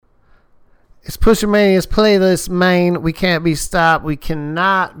It's Pusher Mania's playlist, man. We can't be stopped. We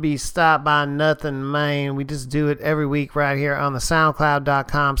cannot be stopped by nothing, man. We just do it every week right here on the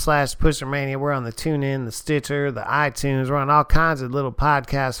SoundCloud.com/PusherMania. We're on the TuneIn, the Stitcher, the iTunes. We're on all kinds of little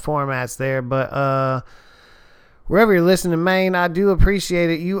podcast formats there. But wherever you're listening, man, I do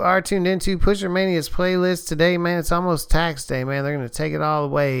appreciate it. You are tuned into Pusher Mania's playlist today, man. It's almost tax day, man. They're going to take it all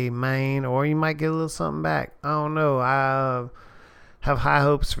away, man. Or you might get a little something back. I don't know. I have high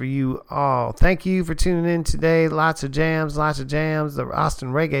hopes for you all. Thank you for tuning in today. Lots of jams. The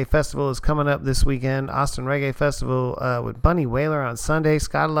Austin Reggae Festival is coming up this weekend. Austin Reggae Festival with Bunny Wailer on Sunday,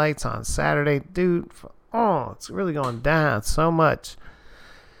 Skylights on Saturday. Dude, it's really going down so much.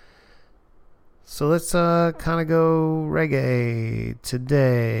 So let's kind of go reggae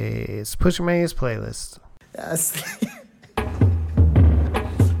today. It's Pusher Mania's playlist. Yes.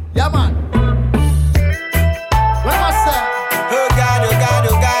 Yeah, man. What am I saying? Oh God, oh God,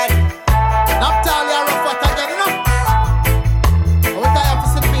 oh God. Naphtali, I rough what again, you know? I would have to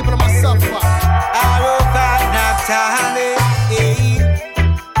see the people on my suffer. I rough out Naphtali.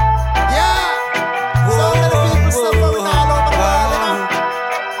 Yeah. So many people suffering all over the world, you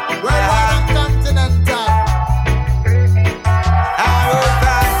know? Worldwide and continental. I rough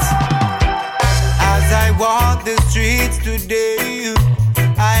out. As I walk the streets today,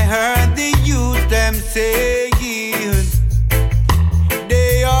 I heard the youth them saying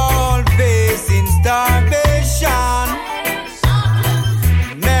they all facing starvation.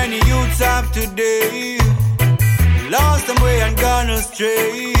 Many youths have today lost them way and gone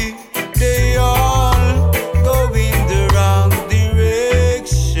astray. They all go in the wrong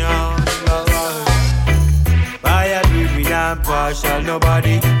direction. By a baby not partial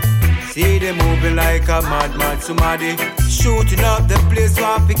nobody. See them moving like a mad somebody. Shooting up the place,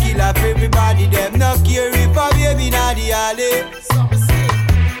 want to kill up everybody. Them not care if a baby not the alley.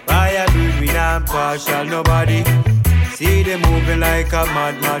 By a baby not partial nobody. See them moving like a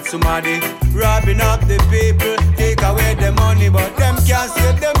mad somebody. Robbing up the people, take away the money, but them can't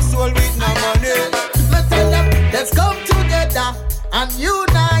save them soul with no money. Let's tell them, let's come together and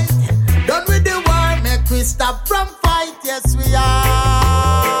unite. Done with the war, make we stop from fight. Yes, we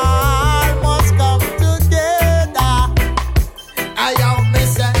are. Must come together. I am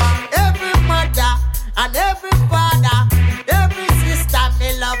missing every mother and every father, every sister, me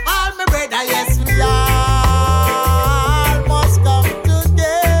love all my brother. Yes, we are. Must come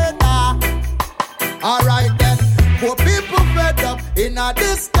together. Alright then, poor people fed up in a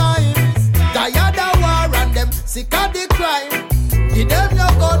this time. Tired of war and them sick of the crime. Give them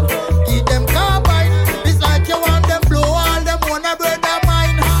your gun, give them carbine. It's like you want them blow all them wanna brother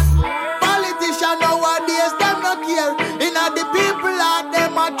mine. Politicians nowadays them no care. Inna the people out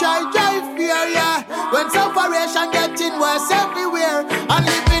them a try fear, yeah. When separation getting worse everywhere, and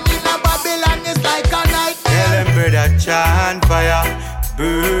living in a Babylon is like a nightmare. Tell them brother chant fire,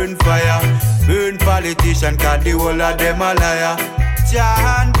 burn politician, cause the whole of them a liar.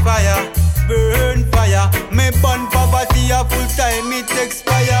 Chant fire, burn fire. Me burn poverty a full time it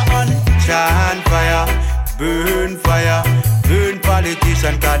expire. And chant fire, burn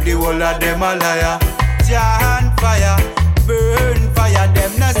politician, cause the whole of them a liar. Chant fire, burn fire.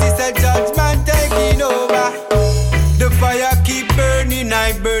 Them narcissist judgment taking over. The fire keep burning,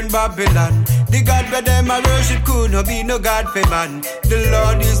 I burn Babylon. The God where them a worship could not be no God for man. The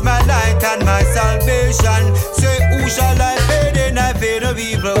Lord is my light and my salvation. Say who shall I pay? Then I pay the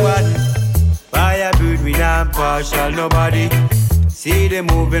evil one. Fire burn me not partial nobody. See them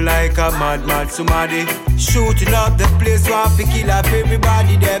moving like a mad somebody. Shooting up the place, want to kill up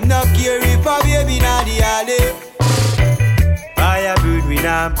everybody. Them not care if a baby not the alley. Fire burn me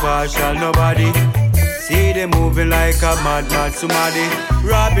not partial nobody. See them moving like a mad somebody.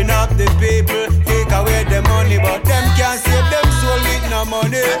 Robbing up the people, take away the money, but them can't save them soul with no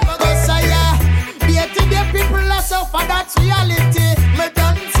money. Day to day people are suffer, that's reality. Me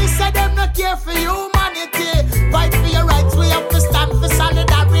done sister, them not care for humanity. Fight for your rights, we have to stand for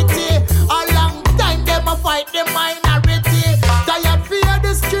solidarity. A long time them a fight the minority. Tired fear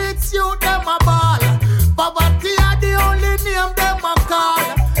the streets, you them a ball. Poverty are the only name them a call.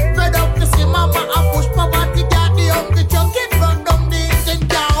 Fed up to see mama a push poverty, got the hungry chucking run down the engine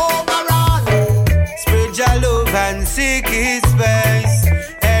car overall. Spiritual love and seek his face.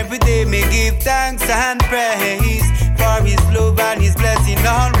 Every day me give thanks and praise for his love and his blessing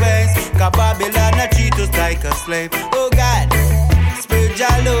always. Cause Babylon a treat us like a slave. Oh God,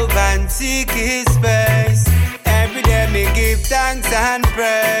 spiritual love and seek his face. Every day me give thanks and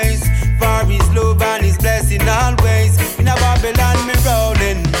praise for his love and his blessing always. In a Babylon me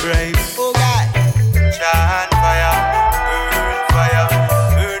rolling brave. Oh God, chant fire,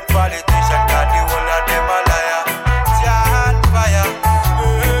 burn politician.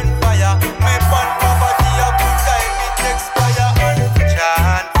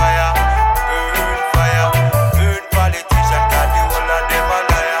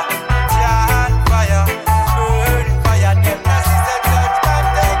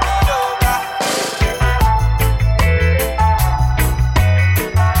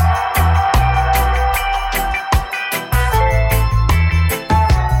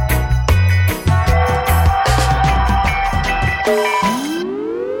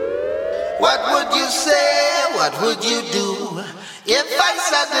 would you do if I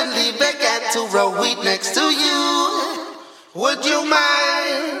suddenly began to roll weed next to you? Would you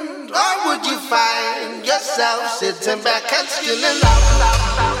mind, or would you find yourself sitting back and spinning out?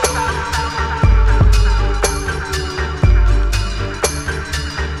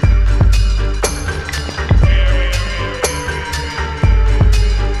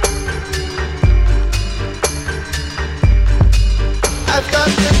 I've got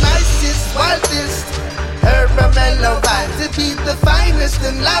the nicest, wildest urban mellow vibes. It beat the finest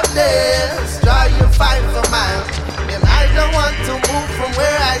and loudest. Draw you 5 miles, and I don't want to move from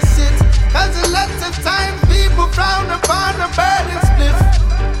where I sit, 'cause a lot of times people frown upon a burning spliff.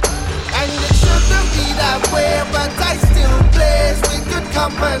 And it shouldn't be that way, but I still blaze with good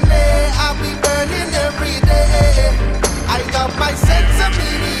company. I'll be burning every day. I got my sense of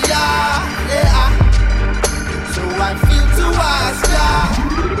media, yeah. So I feel to ask ya,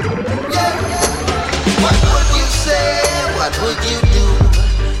 yeah. What would you say, what would you do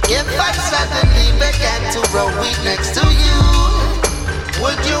if I suddenly began to roll weed next to you?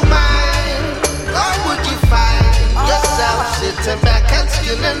 Would you mind, or would you find yourself sitting back and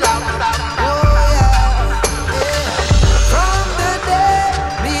spinning out? From the day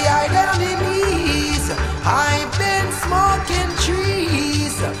me I down the knees, I've been smoking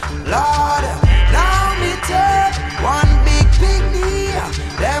trees, Lord. Now me take one big picnic.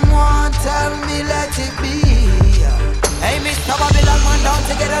 Them won't tell me let it be. Hey, Mr. Babylon, man, down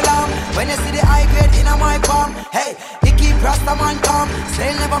to get along. When you see the high grade in my palm, hey, it keep Rasta man calm.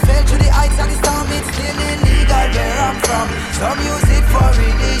 Still never fail to the heights of the storm. It's still illegal where I'm from. Some use it for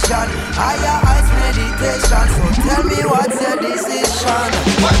religion, higher heights meditation. So tell me what's your decision?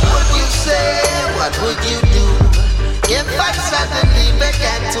 What would you say, what would you do if I suddenly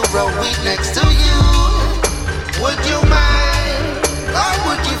began to roll weed next to you? Would you mind, or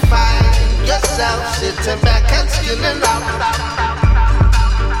would you find yourself sitting back and spinning out?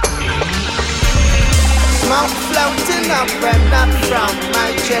 Smoke floating up and up from my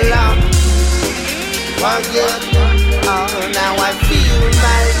chillum. Oh yeah, oh now I feel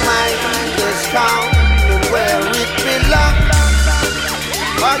my mind is found where it belongs.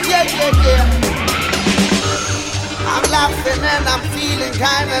 Oh yeah, yeah, yeah. I'm laughing and I'm feeling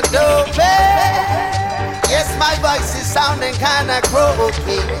kinda dopey. Yes, my voice is sounding kinda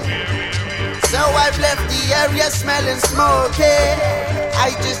croaky. So I've left the area smelling smoky.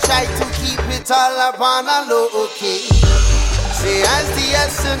 I just try to keep it all up on a low key. See, as the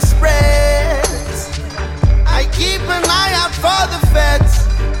essence spreads, I keep an eye out for the feds,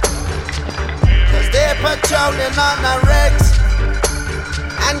 'cause they're patrolling on the wrecks.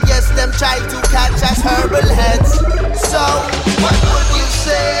 And yes, them try to catch us herbal heads. So, what would you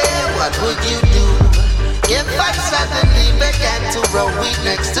say, what would you do if I suddenly began to roll weed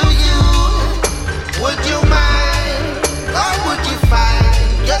next to you? Would you mind, or would you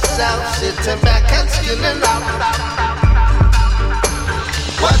find yourself sitting back and spinning out?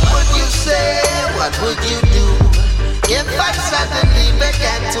 What would you say, what would you do if I suddenly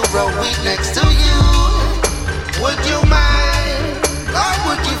began to roll weed next to you? Would you mind, or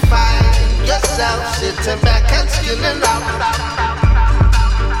would you find yourself sitting back and spinning out?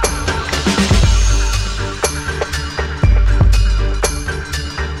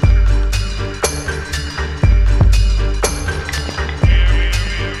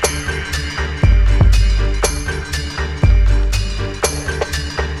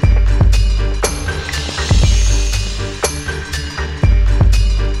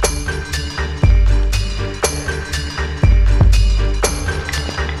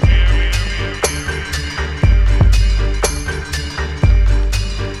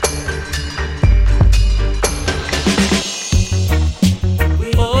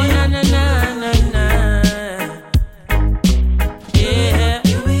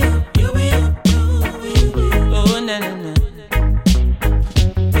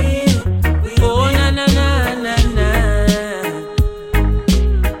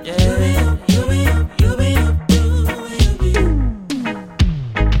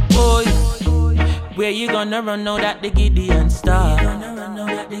 Run out at the Gideon Star.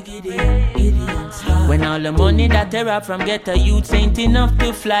 When all the money that they rob from ghetto youths ain't enough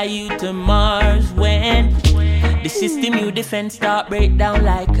to fly you to Mars. When the system you defend start break down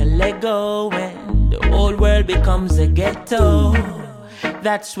like a Lego. When the whole world becomes a ghetto,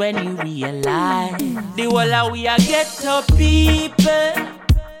 that's when you realize the whole of we are ghetto people.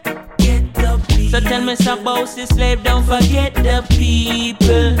 So tell me some boss is slave, don't forget the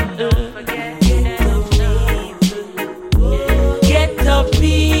people. Get the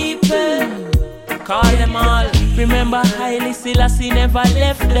people, call them all, Remember, Haile Selassie never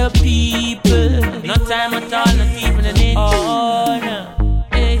left the people. No time at all, not even an inch. Oh, no.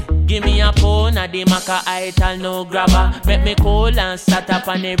 Hey, give me a phone, a the maca ital, no grabber. Make me cool and start up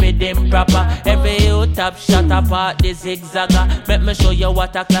on the rhythm proper. Every you top shot apart the zigzagger. Make me show you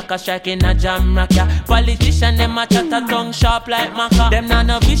what a clock a strike in a jam rock, yeah. Politician, them a chat a tongue sharp like maca. Them not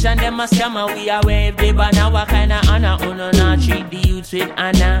no vision, them a scammer. We a wave the banner, what kind of honor? Uno not treat the youths with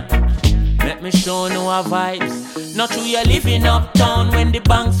honor. Let me show no our vibes. Not true you're living uptown. When the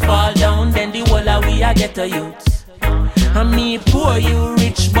banks fall down, then the whole of we a get a youth. And me poor, you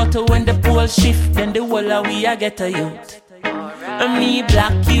rich, but when the pool shift, then the whole of we a get a youth. And me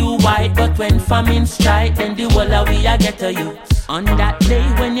black, you white, but when famine strike, then the whole of we a get a youth. On that day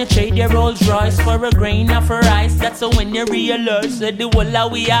when you trade your Rolls Royce for a grain of rice, that's when you realize that the whole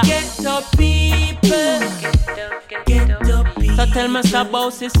of we a get up people. Get up people. So tell me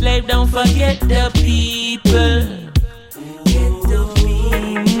about this slave, don't forget the people. Get up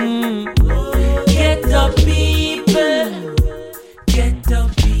people. Get up people. Get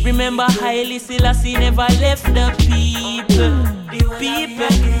up people. Remember Haile Selassie never left the people. People,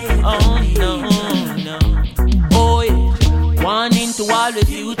 oh no. Oh yeah. Warning to all the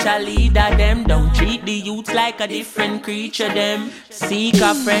future leader them. Don't treat the youth like a different creature them. Seek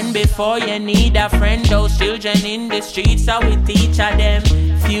a friend before you need a friend. Those children in the streets how we teach them.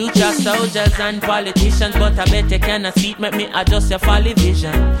 Future soldiers and politicians, but I bet you cannot see it. Make me adjust your folly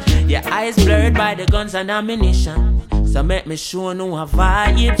vision. Your eyes blurred by the guns and ammunition. So make me show no a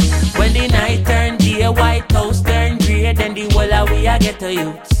vibes. When the night turn day, White House turn grey, then the whole of we a get a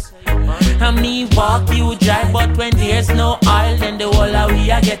youth. And me walk, you drive, but when there's no oil, then the whole of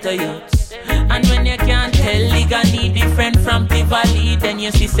we a get a youth. And when you can't tell Liga need different from Tivoli, then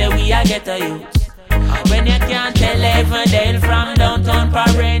you see say we a get a youth. When you can't tell Evandale from downtown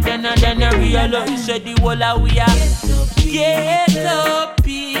Parade, then you realize say the whole of we a get up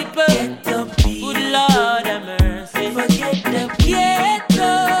people. Good Lord have mercy. Forget the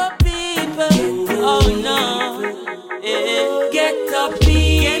ghetto people. Oh no. Yeah. Ghetto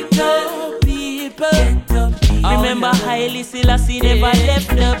people. Remember Haile Selassie never left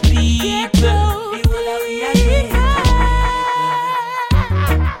the people.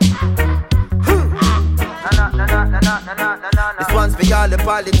 This one's for all the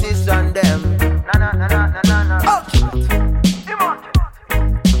politicians them.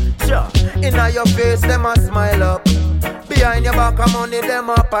 Inna your face, them a smile up. Behind your back, of money, them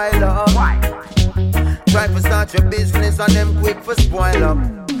a pile up. Try to start your business and them quick for spoil up.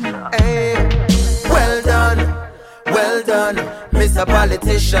 Hey, well done, Mr.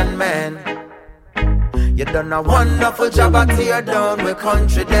 Politician Man. You done a wonderful job at tear down with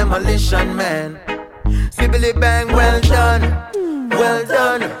country demolition, man. Sibbly bang, well done,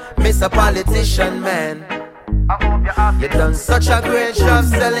 Mr. Politician Man. You done such a great job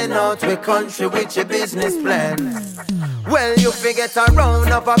selling out with country with your business plan. Well, you forget a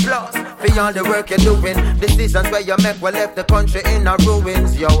round of applause for all the work you're doing. Decisions where you make will left the country in a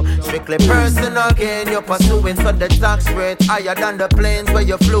ruins, yo. Strictly personal gain you're pursuing, so the tax rate higher than the planes where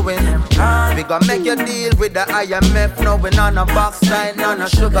you're fluing. We gonna make you deal with the IMF, knowing on a backside, none of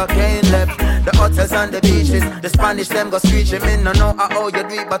sugar cane left. The hotels and the beaches, the Spanish them go screeching. Me no know how you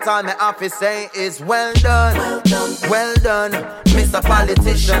do it, but all my office say is well done, Mr.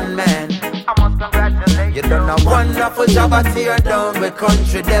 Politician Man. I must congratulate you. You done a wonderful job at tear down with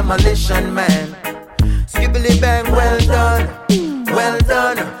country demolition, man. Skibbly bang, well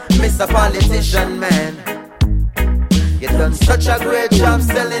done, Mr. Politician Man. You done such a great job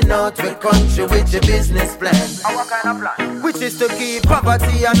selling out with country with your business plan. What kind of plan? Which is to keep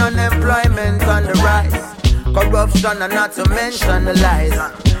poverty and unemployment on the rise. Corruption and not to mention the lies.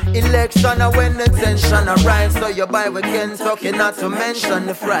 Election are when the tension arise. So you buy with Kentucky, not to mention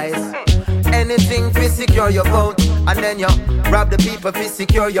the fries. Anything to secure your vote, and then you rob the people to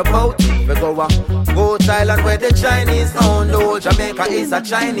secure your boat. We go Goat Island where the Chinese own. The whole Jamaica is a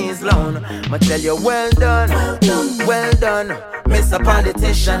Chinese loan. I tell you well done, Mr.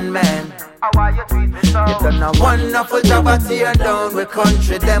 Politician Man. You done a wonderful job at tear down with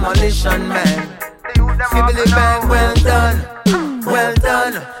country demolition, man. Skibbly bang, well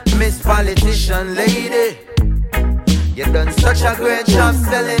done, Miss Politician Lady. You done such a great job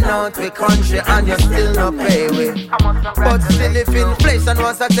selling out with country and you still not pay with. But still if inflation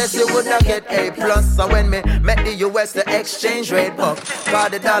was a test you would not get A+. So when me met the US the exchange rate buck. cause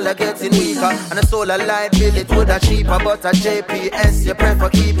the dollar getting weaker. And the solar light bill it would a cheaper, but a JPS you prefer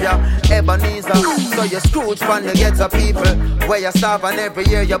keep ya Ebenezer. So you Scrooge from the ghetto people, where you starve and every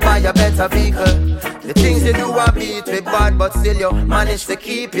year you buy a better vehicle. The things you do are beat with bad, but still you manage to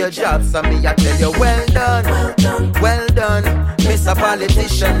keep your job. So me I tell you well done, well done, Mr.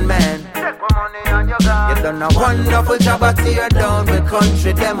 Politician man. You done a wonderful job at tear down with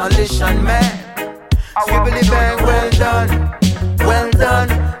country demolition man. Swibbly bang, well done,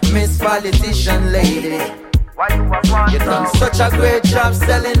 Miss Politician lady. You done such a great job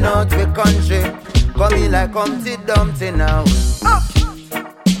selling out the country. Come in like Humpty Dumpty now.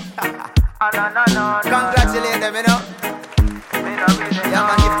 Congratulate them, you know. Yeah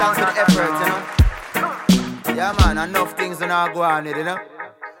man, give thanks for the effort, you know. Yeah man, enough things do not go on it, you know.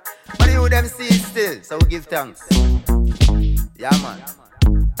 But you them see it still, so we give thanks. Yeah man,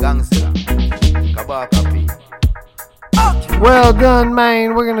 gangster, Kabaka P. Well done,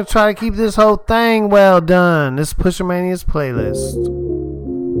 man. We're gonna try to keep this whole thing well done. This is Pusher Mania's playlist.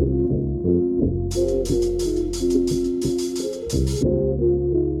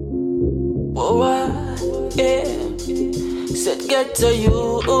 Oh, yeah. Said get to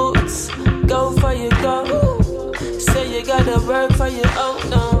you, go for your go. Say you gotta work for your own.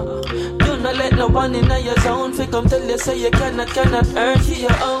 No. Do not let no one in your zone. Fi come tell you say you cannot earn for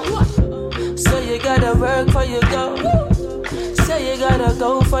your own. Say you gotta work for your go. Say you gotta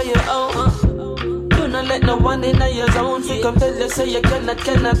go for your own. Do not let no one in your zone. Fi come tell you say you cannot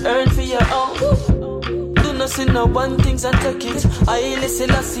earn for your own. Do not see no one things and take it. I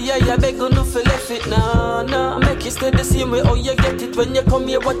listen, I see I beg you no feel left it. Nah, make you stay the same way. Oh, you get it when you come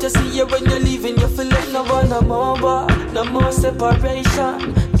here. What you see here when you're leaving, you feel it. No one, no more war, no more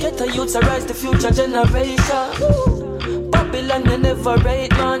separation. Get a youth to rise the future generation. Babylon, you never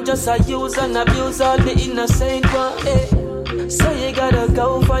rate, man. Just a use and abuse all the innocent one. So you gotta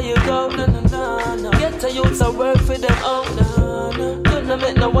go for your go. No. Get a youth to work for them own. No. Do not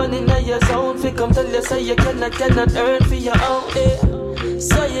make no one in your zone. Fi come tell you say you cannot earn for your own.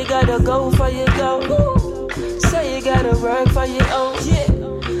 So you gotta go for your go. So you gotta work for your own.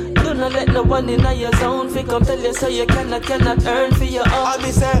 Do not let no one in your zone. Fi come tell you say you cannot earn for your own. I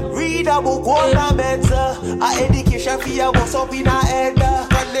me say read a book, hold a better. A education for you, what's up in a head.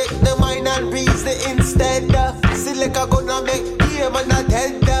 Connect the mind and breathe the instead. Select a gonna make game and a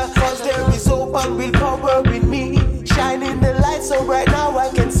tender. Cause there is hope and willpower in me. Shining the light so right now I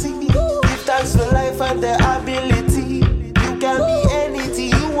can see. Give thanks for life and the ability. You can be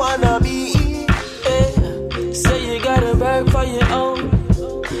anything you wanna be. So you gotta work for your own.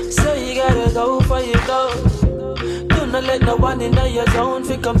 So you gotta go for your go. Do not let no one in your zone.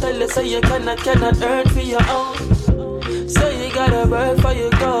 Fi come tell you say you cannot earn for your own. So you gotta work for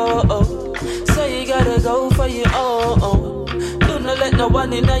your go. So you gotta go for your own. Do not let no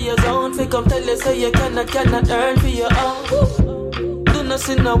one in your zone. Fi come tell you say you cannot earn for your own. Do not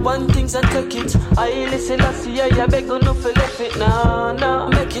see no one things and take it. I listen, I see I beg you no feel left it. Nah.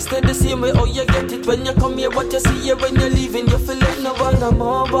 Make you stay the same way. Oh, you get it when you come here. What you see here when you're leaving, you feel it. No one, no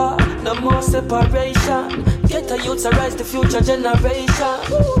more war, no more separation. Get a youth to rise the future generation.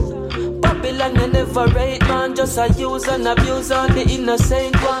 Babylon, you never rate, man. Just a use and abuse all the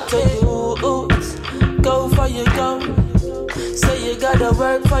innocent one. So you go for your go. So you gotta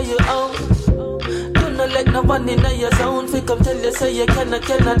work for your own. Do not let no one in your zone. Fi come tell you say you cannot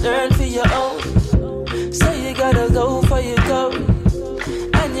earn for your own. So you gotta go for your go.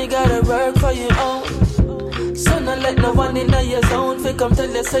 And you gotta work for your own. So not let no one in your zone. Fi come tell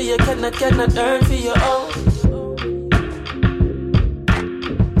you say you cannot earn for your own.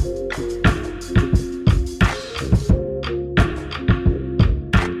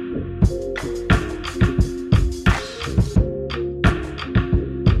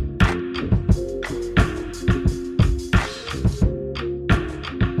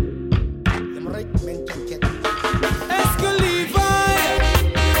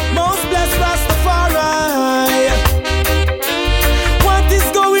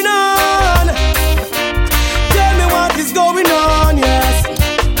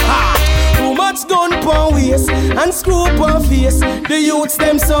 And screw up her face. The youths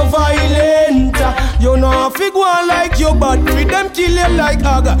them so violent. You know if go on like you bad, with them kill you like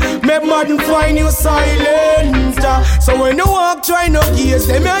aga. Make madden find you silent. So when you walk try no gaze,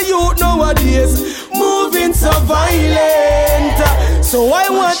 them your youth nowadays moving so violent. So I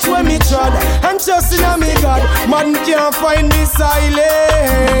watch when me trod and trust in a me God. Man can't find me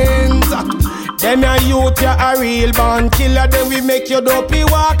silent. Them your youth, ya a real born killer. Then we make you dopey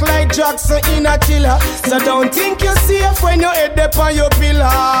walk like Jackson in a chiller. So don't think you're safe when you head up on your pillar.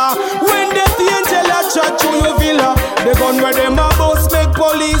 When the angel a chat to your villa, the gun where them a bust make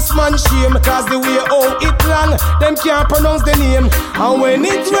man shame, cause the way how it long, them can't pronounce the name. And when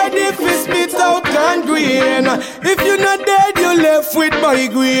it's ready, fi spit out gangrene. If you're not dead, you're left with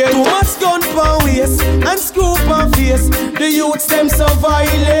migraine. Too much gun for waist and screw for face. The youths them so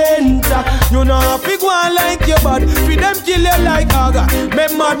violent. You know how big one like your bad. Fi them kill you like aga.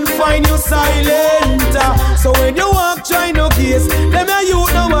 Make man find you silent. So when you walk, try no case. Them a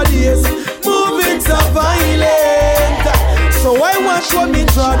youth nowadays moving so violent. So I watch what me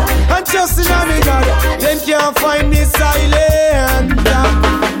trod and trust in me God. Them can't find me silent.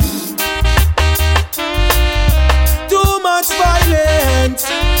 Too much violence.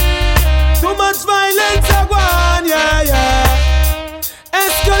 Too much violence, I want, yeah, yeah.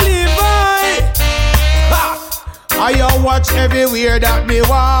 Escalivai. I watch everywhere that me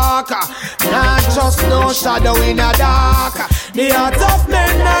walk. Not just no shadow in the dark. The heart of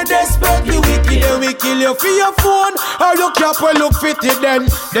men are desperately wicked. They will kill you for your phone, or your cap will look fitted then.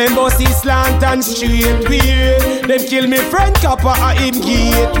 Them bossy slant and straight way. Them kill me friend copper or him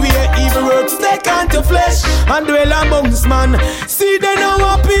gateway. Evil words take onto flesh and dwell amongst man. See they now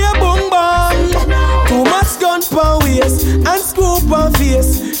up here boom bang. Too much gun per waist and screw per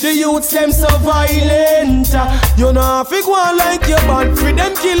face. The youths them so violent. You know if you go on like your bad free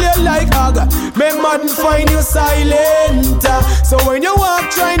them kill you like aga. Make man find you silent. So when you walk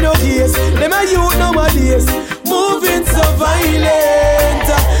try no gaze. Them a youth nowadays moving so violent.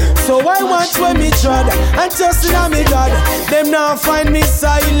 So I watch when me trod and trust in me God. Them now find me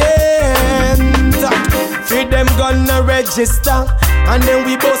silent. Feed them gonna register and then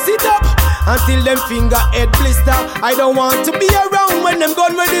we bust it up until them finger head blister. I don't want to be around when them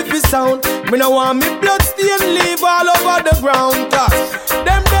gun ready for sound. Me no want me blood stain leave all over the ground. Cause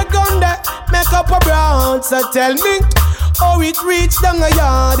them the gun that make up a brown. So tell me how it reach down a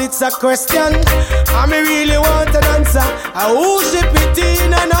yard, it's a question. I me really want an answer. Who ship it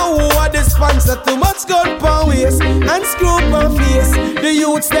in and who are the sponsor? Too much gun per waist and screw per face. The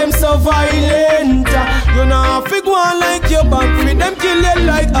youths them so violent. You know if you go on like your back free them kill you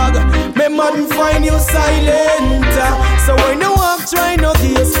like aga. Make man find you silent. So when you walk try no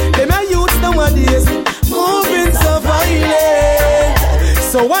case. Them a youths nowadays moving so violent.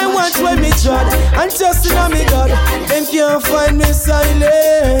 So I watch when me trod and trust in me God. Them can't find me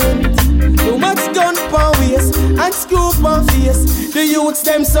silent. Too much gun per waist and screw per face. The youths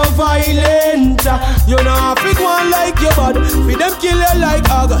them so violent. You know if it one like your bad, fi them kill you like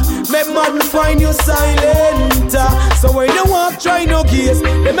aga. Make man find you silent. So when you walk try no case.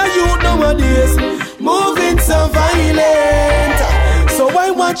 Them a youth nowadays moving so violent. So I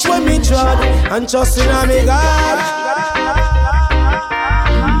watch when me trod and trust in me God.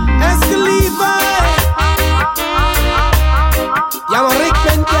 Escalivai. Yeah, my Rick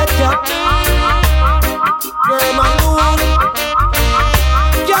Pentecca. Girl, my moon.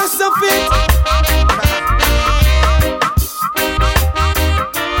 Can't stop it.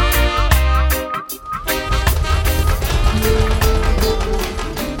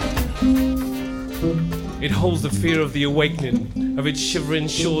 It holds the fear of the awakening, of its shivering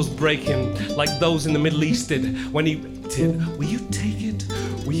shores breaking, like those in the Middle East did when he did. Will you take it?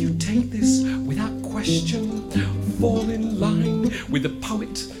 Will you take this without question? Fall in line with the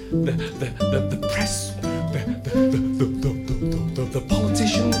poet, the press, the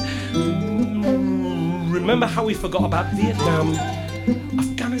politician. Remember how we forgot about Vietnam,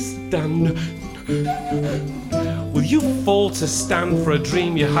 Afghanistan. Will you fall to stand for a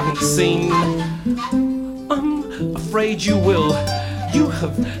dream you haven't seen? I'm afraid you will. You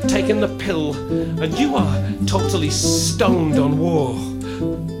have taken the pill, and you are totally stoned on war.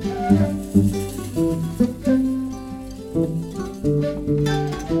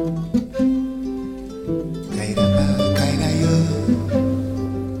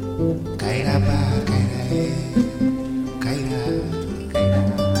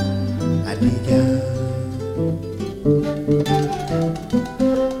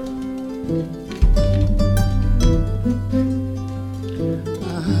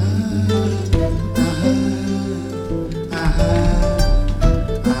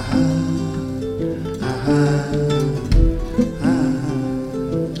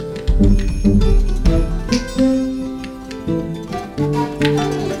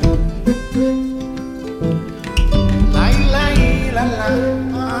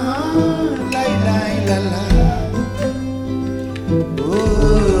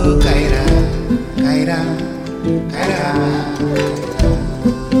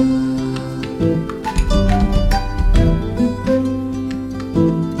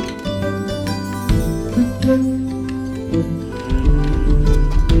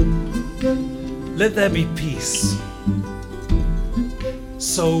 Let there be peace.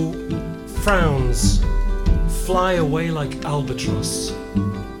 So frowns fly away like albatross,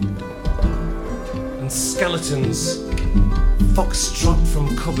 and skeletons foxtrot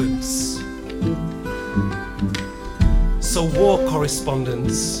from cupboards. So war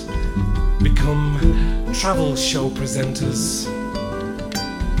correspondents become travel show presenters,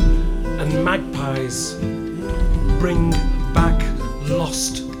 and magpies bring back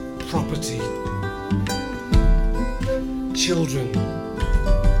lost property. Children,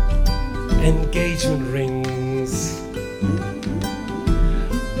 engagement rings,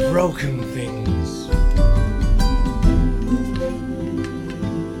 broken things.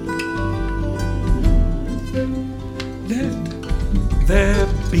 Let there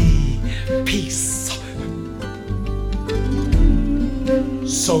be peace,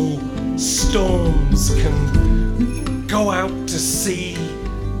 so storms can go out to sea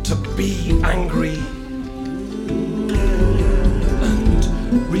to be angry and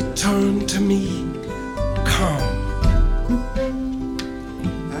return to me calm.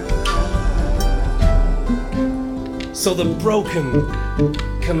 So the broken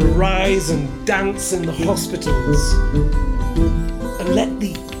can rise and dance in the hospitals, and let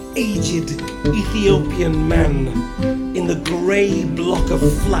the aged Ethiopian man in the grey block of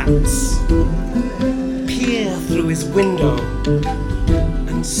flats peer through his window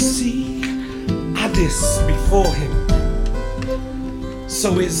and see Addis before him.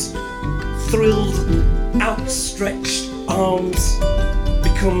 So his thrilled, outstretched arms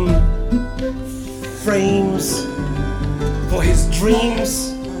become frames for his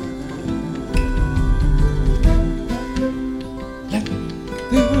dreams. Let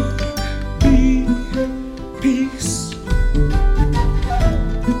there be peace.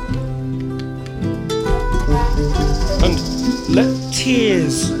 And let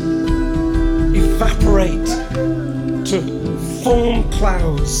tears evaporate to form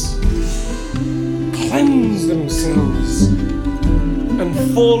clouds, cleanse themselves,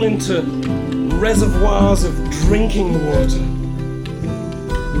 and fall into reservoirs of drinking water.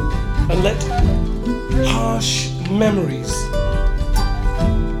 And let harsh memories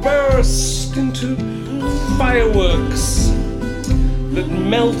burst into fireworks that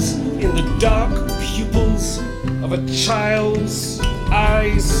melt in the dark pupils of a child's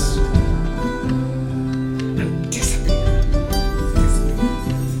eyes and disappear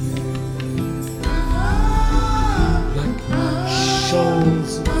like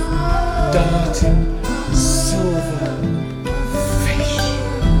shoals of darting silver fish.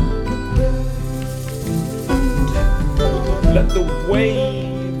 Let the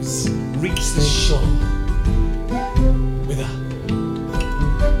waves reach the shore with a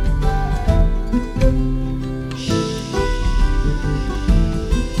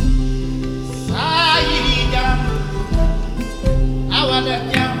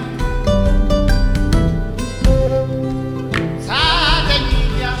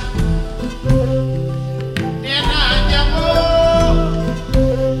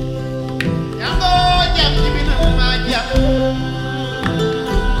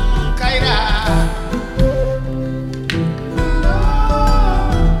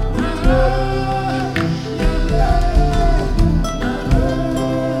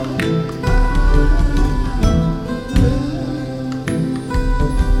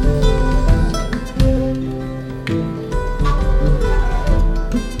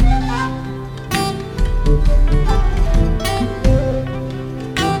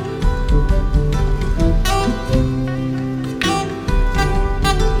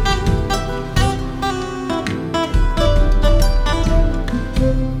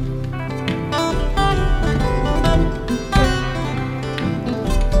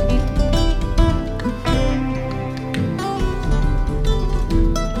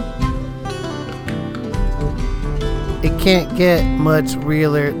can't get much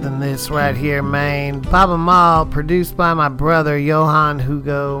realer than this right here, man. Baba Mal, produced by my brother Johan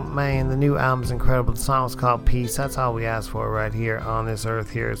Hugo, man. The new album's incredible. The song's called Peace. That's all we ask for right here on this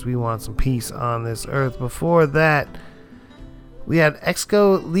earth here, is we want some peace on this earth. Before that, we had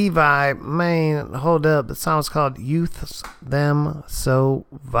Exco Levi, man, hold up. The song's called Youths Them So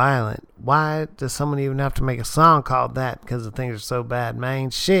Violent. Why does someone even have to make a song called that? Because the things are so bad, man.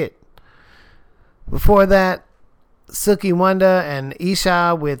 Shit. Before that, Silky Wanda and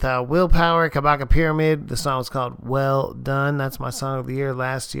Isha with Willpower, Kabaka Pyramid. The song was called Well Done. That's my song of the year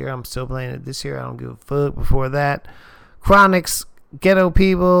last year. I'm still playing it this year. I don't give a fuck. Before that, Chronics, Ghetto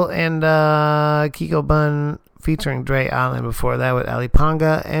People, and Kiko Bun featuring Dre Island. Before that with Ali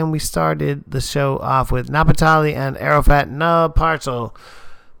Panga. And we started the show off with Napatali and Arafat Na Partial.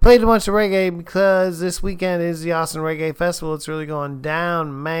 Played a bunch of reggae because this weekend is the Austin Reggae Festival. It's really going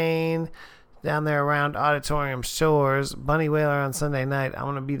down, Maine, down there around Auditorium Shores. Bunny Wailer on Sunday night. I'm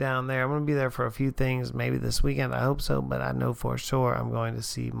going to be down there. I'm going to be there for a few things, maybe this weekend. I hope so, but I know for sure I'm going to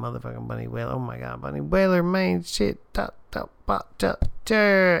see motherfucking Bunny Wailer. Oh my God, Bunny Wailer, Maine, shit, an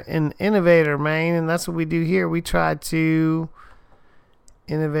innovator, Maine, and that's what we do here. We try to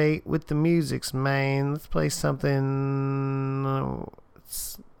innovate with the musics, Maine. Let's play something.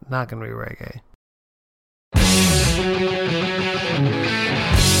 It's not going to be reggae.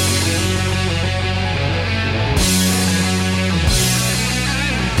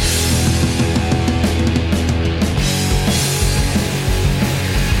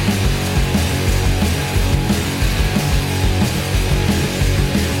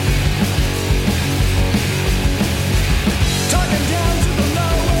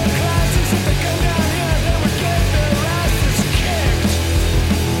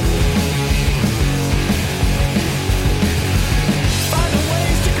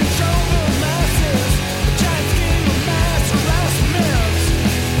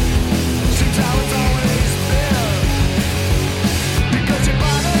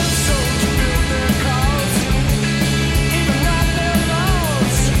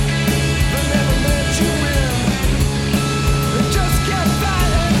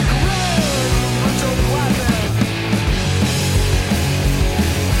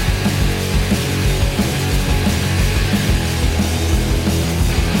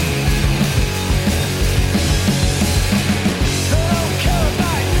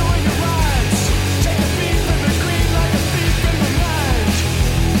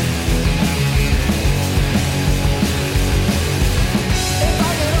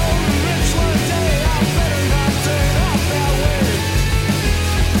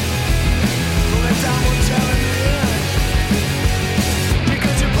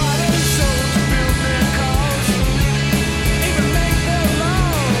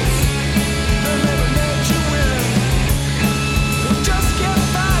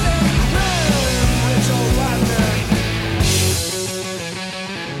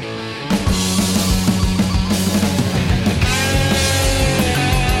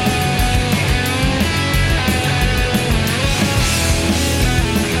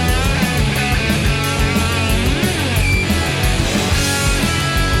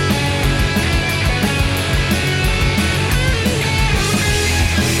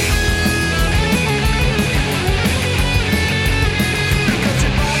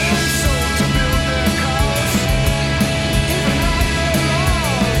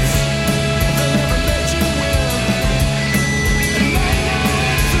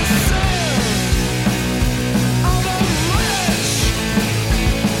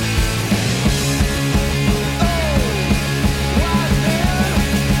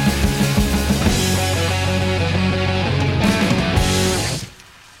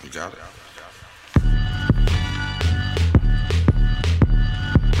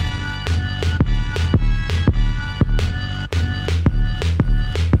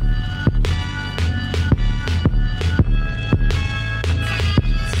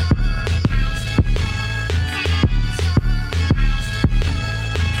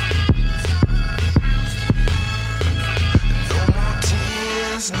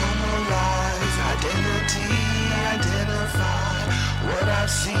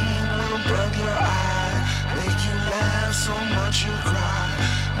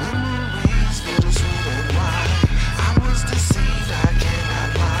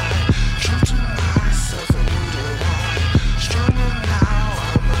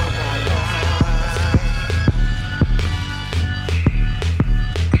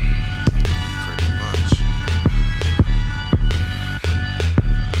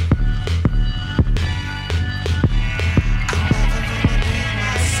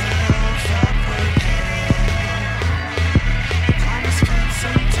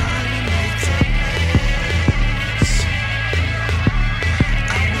 Sometimes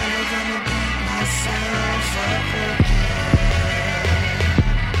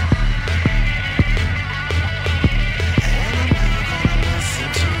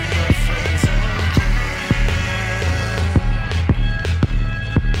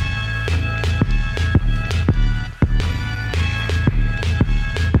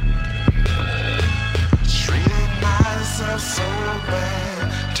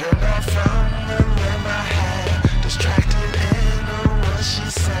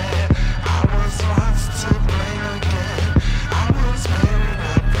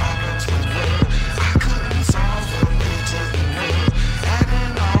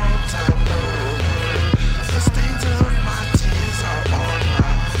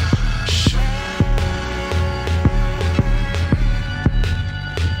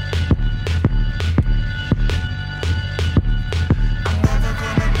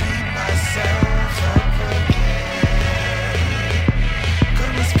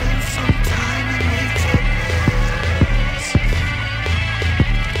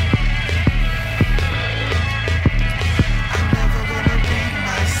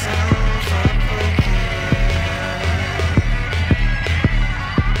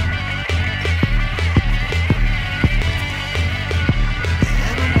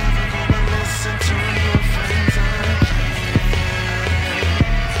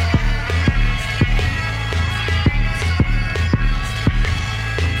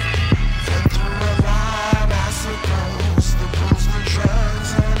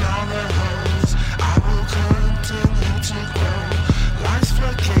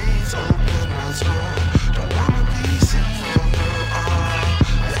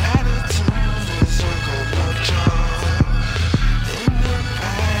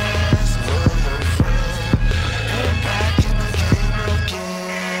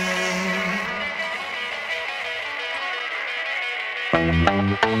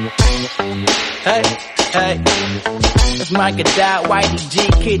Hey, hey. It's Micah Dot, Whitey G,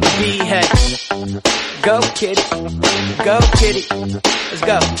 Kid B, hey. Go, kitty. Go, kitty. Let's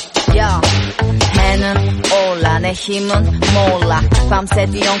go. 야, 해는 올라 내 힘은 몰라 밤새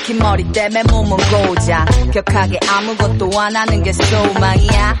뒤엉킨 머리 때문에 몸은 고작 격하게 아무것도 안 하는 게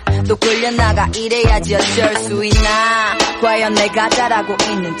소망이야 또 끌려나가 이래야지 어쩔 수 있나 과연 내가 잘하고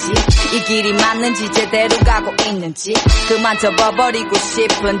있는지 이 길이 맞는지 제대로 가고 있는지 그만 접어버리고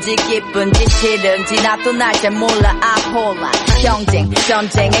싶은지 기쁜지 싫은지 나도 날 잘 몰라 아 홀라 경쟁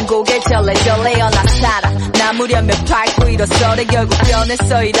전쟁엔 고개 절레절레여 나 살아 남으려면 밟고 일어서래 결국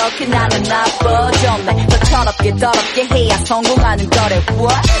변했어 이렇게 나는 나빠졌네 더 철없게 더럽게 해야 성공하는 거래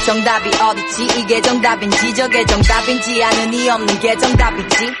What? 정답이 어딨지 이게 정답인지 저게 정답인지 아는이 없는 게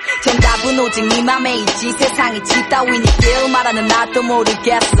정답이지 정답은 오직 네 맘에 있지 세상이 짙다윈 있길 말하는 나도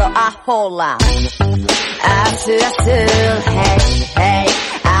모르겠어 아 홀라 아슬아슬 hey hey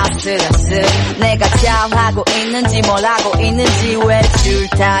아슬아슬 내가 잘하고 있는지 뭘 하고 있는지 왜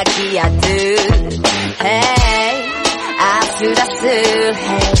줄타기야들 hey 아슬아슬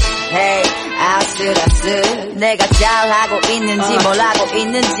hey hey 아슬아슬 내가 잘하고 있는지 뭘 하고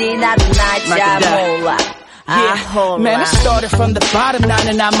있는지 나도 날 잘 몰라 Yeah, man, I started from the bottom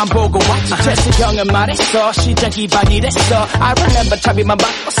나는 앞만 보고 왔지 제스 형은 말했어 시작이 반이랬어 I remember 차비만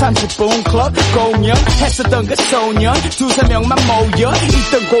받고 30분 클럽 공연했었던 그 소년 두세 명만 모여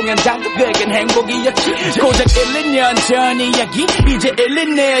있던 공연장도 그겐 행복이었지 고작 1-2년 전 이야기 이제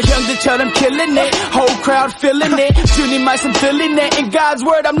 1-2네 형들처럼 killing it whole crowd feeling it 주님 말씀 들리네 in God's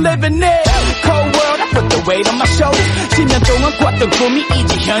word I'm living it cold world I put the weight on my shoulders 10년 동안 꿨던 꿈이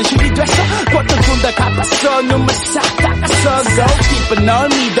이제 현실이 됐어 꿨던 꿈 다 갚았어 눈물 싹 닦았어 go 깊은 널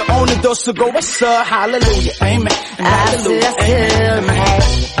믿어 오늘도 수고했어 Hallelujah Amen 아슬아슬 hey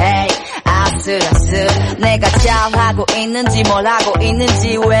hey 아슬아슬 내가 잘하고 있는지 뭘 하고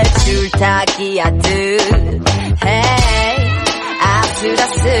있는지 왜 줄타기야들 hey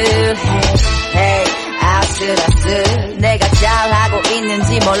아슬아슬 hey hey 아슬아슬 내가 잘하고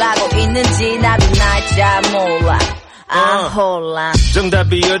있는지 뭘 하고 있는지 나도 날 잘 몰라 아 홀라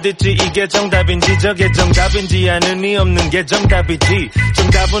정답이 어딨지 이게 정답인지 저게 정답인지 아는이 없는 게 정답이지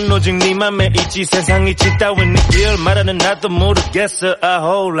정답은 오직 네 맘에 있지 세상이 짙다윈 느낄 말하는 나도 모르겠어 아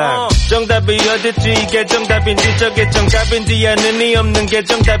홀라 정답이 어딨지 이게 정답인지 저게 정답인지 아는이 없는 게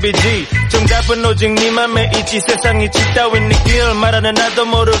정답이지 정답은 오직 네 맘에 있지 세상이 짙다윈 느낄 말하는 나도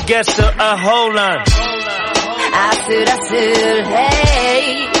모르겠어 아 홀라 아슬아슬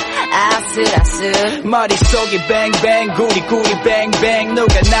hey 아슬아슬 머릿속이 뱅뱅 구리구리 뱅뱅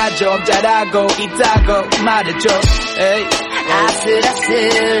누가 나 좀 잘하고 있다고 말해줘 에이.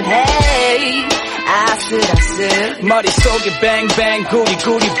 아슬아슬 hey 아슬아슬 머릿속이 뱅뱅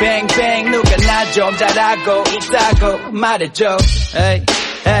구리구리 뱅뱅 누가 나 좀 잘하고 있다고 말해줘 에이.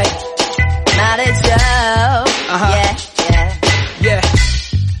 에이. 말해줘 yeah yeah yeah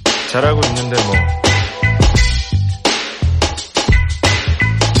잘하고 있는데 뭐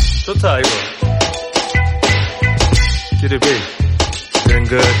좋다 이거 Get it big Doing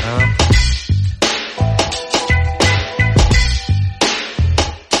good huh?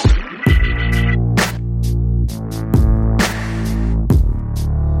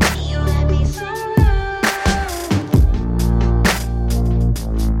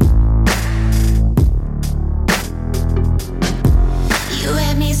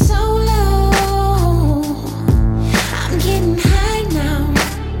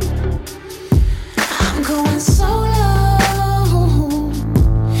 Going solo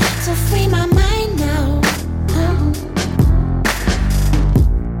to free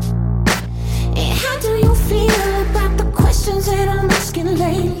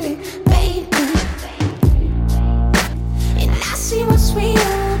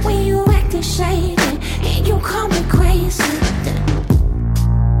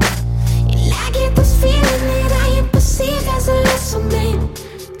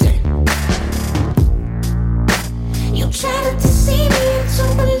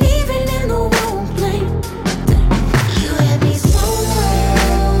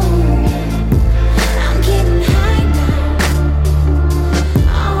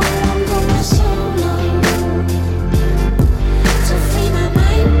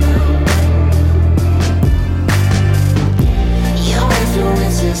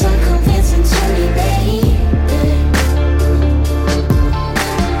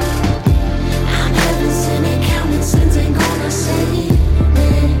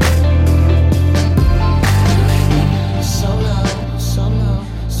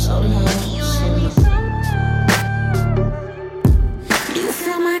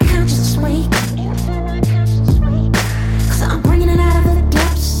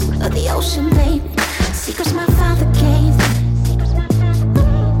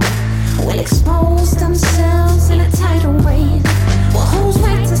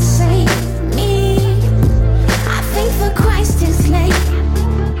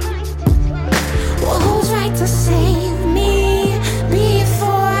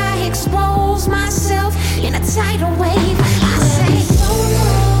tidal wave. I say so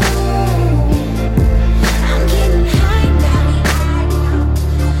long. I'm getting high now.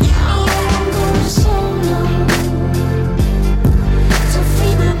 Yeah, I'm going so long to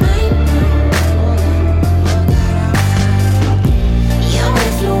free my mind now. Your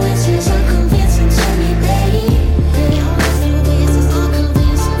influences are convincing to me, babe. Your influences are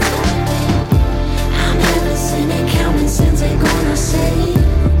convincing to me, babe. I'm heaven sent and counting sins ain't gonna save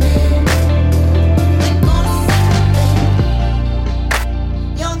me. Ain't gonna save me, babe.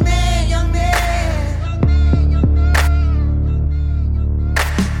 Young man, young man.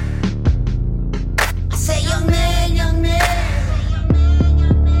 I say young man, young man.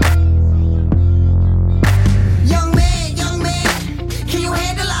 Young man, young man, can you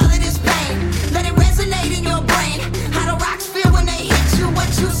handle all of this pain? Let it resonate in your brain. How the rocks feel when they hit you, what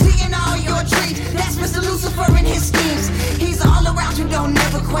you see in all your dreams. That's Mr. Lucifer and his schemes. He's all around you, don't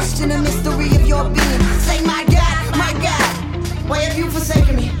never question the mystery of your being. Say my God, why have you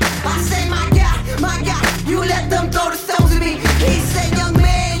forsaken me? I say my God, you let them throw the stones at me. He said young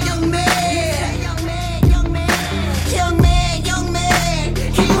man, young man. Young man, young man. Young man, young man,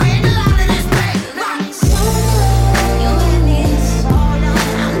 can you handle all of this pain? So long, you had me so long.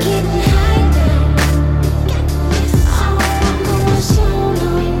 I'm getting high now. Oh, I'm going so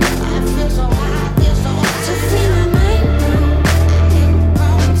long. I feel so high, to free my mind now.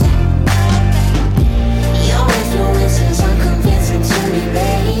 Your influences are convincing to me,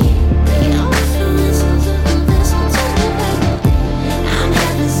 babe. Your influences are convincing to me, babe. I'm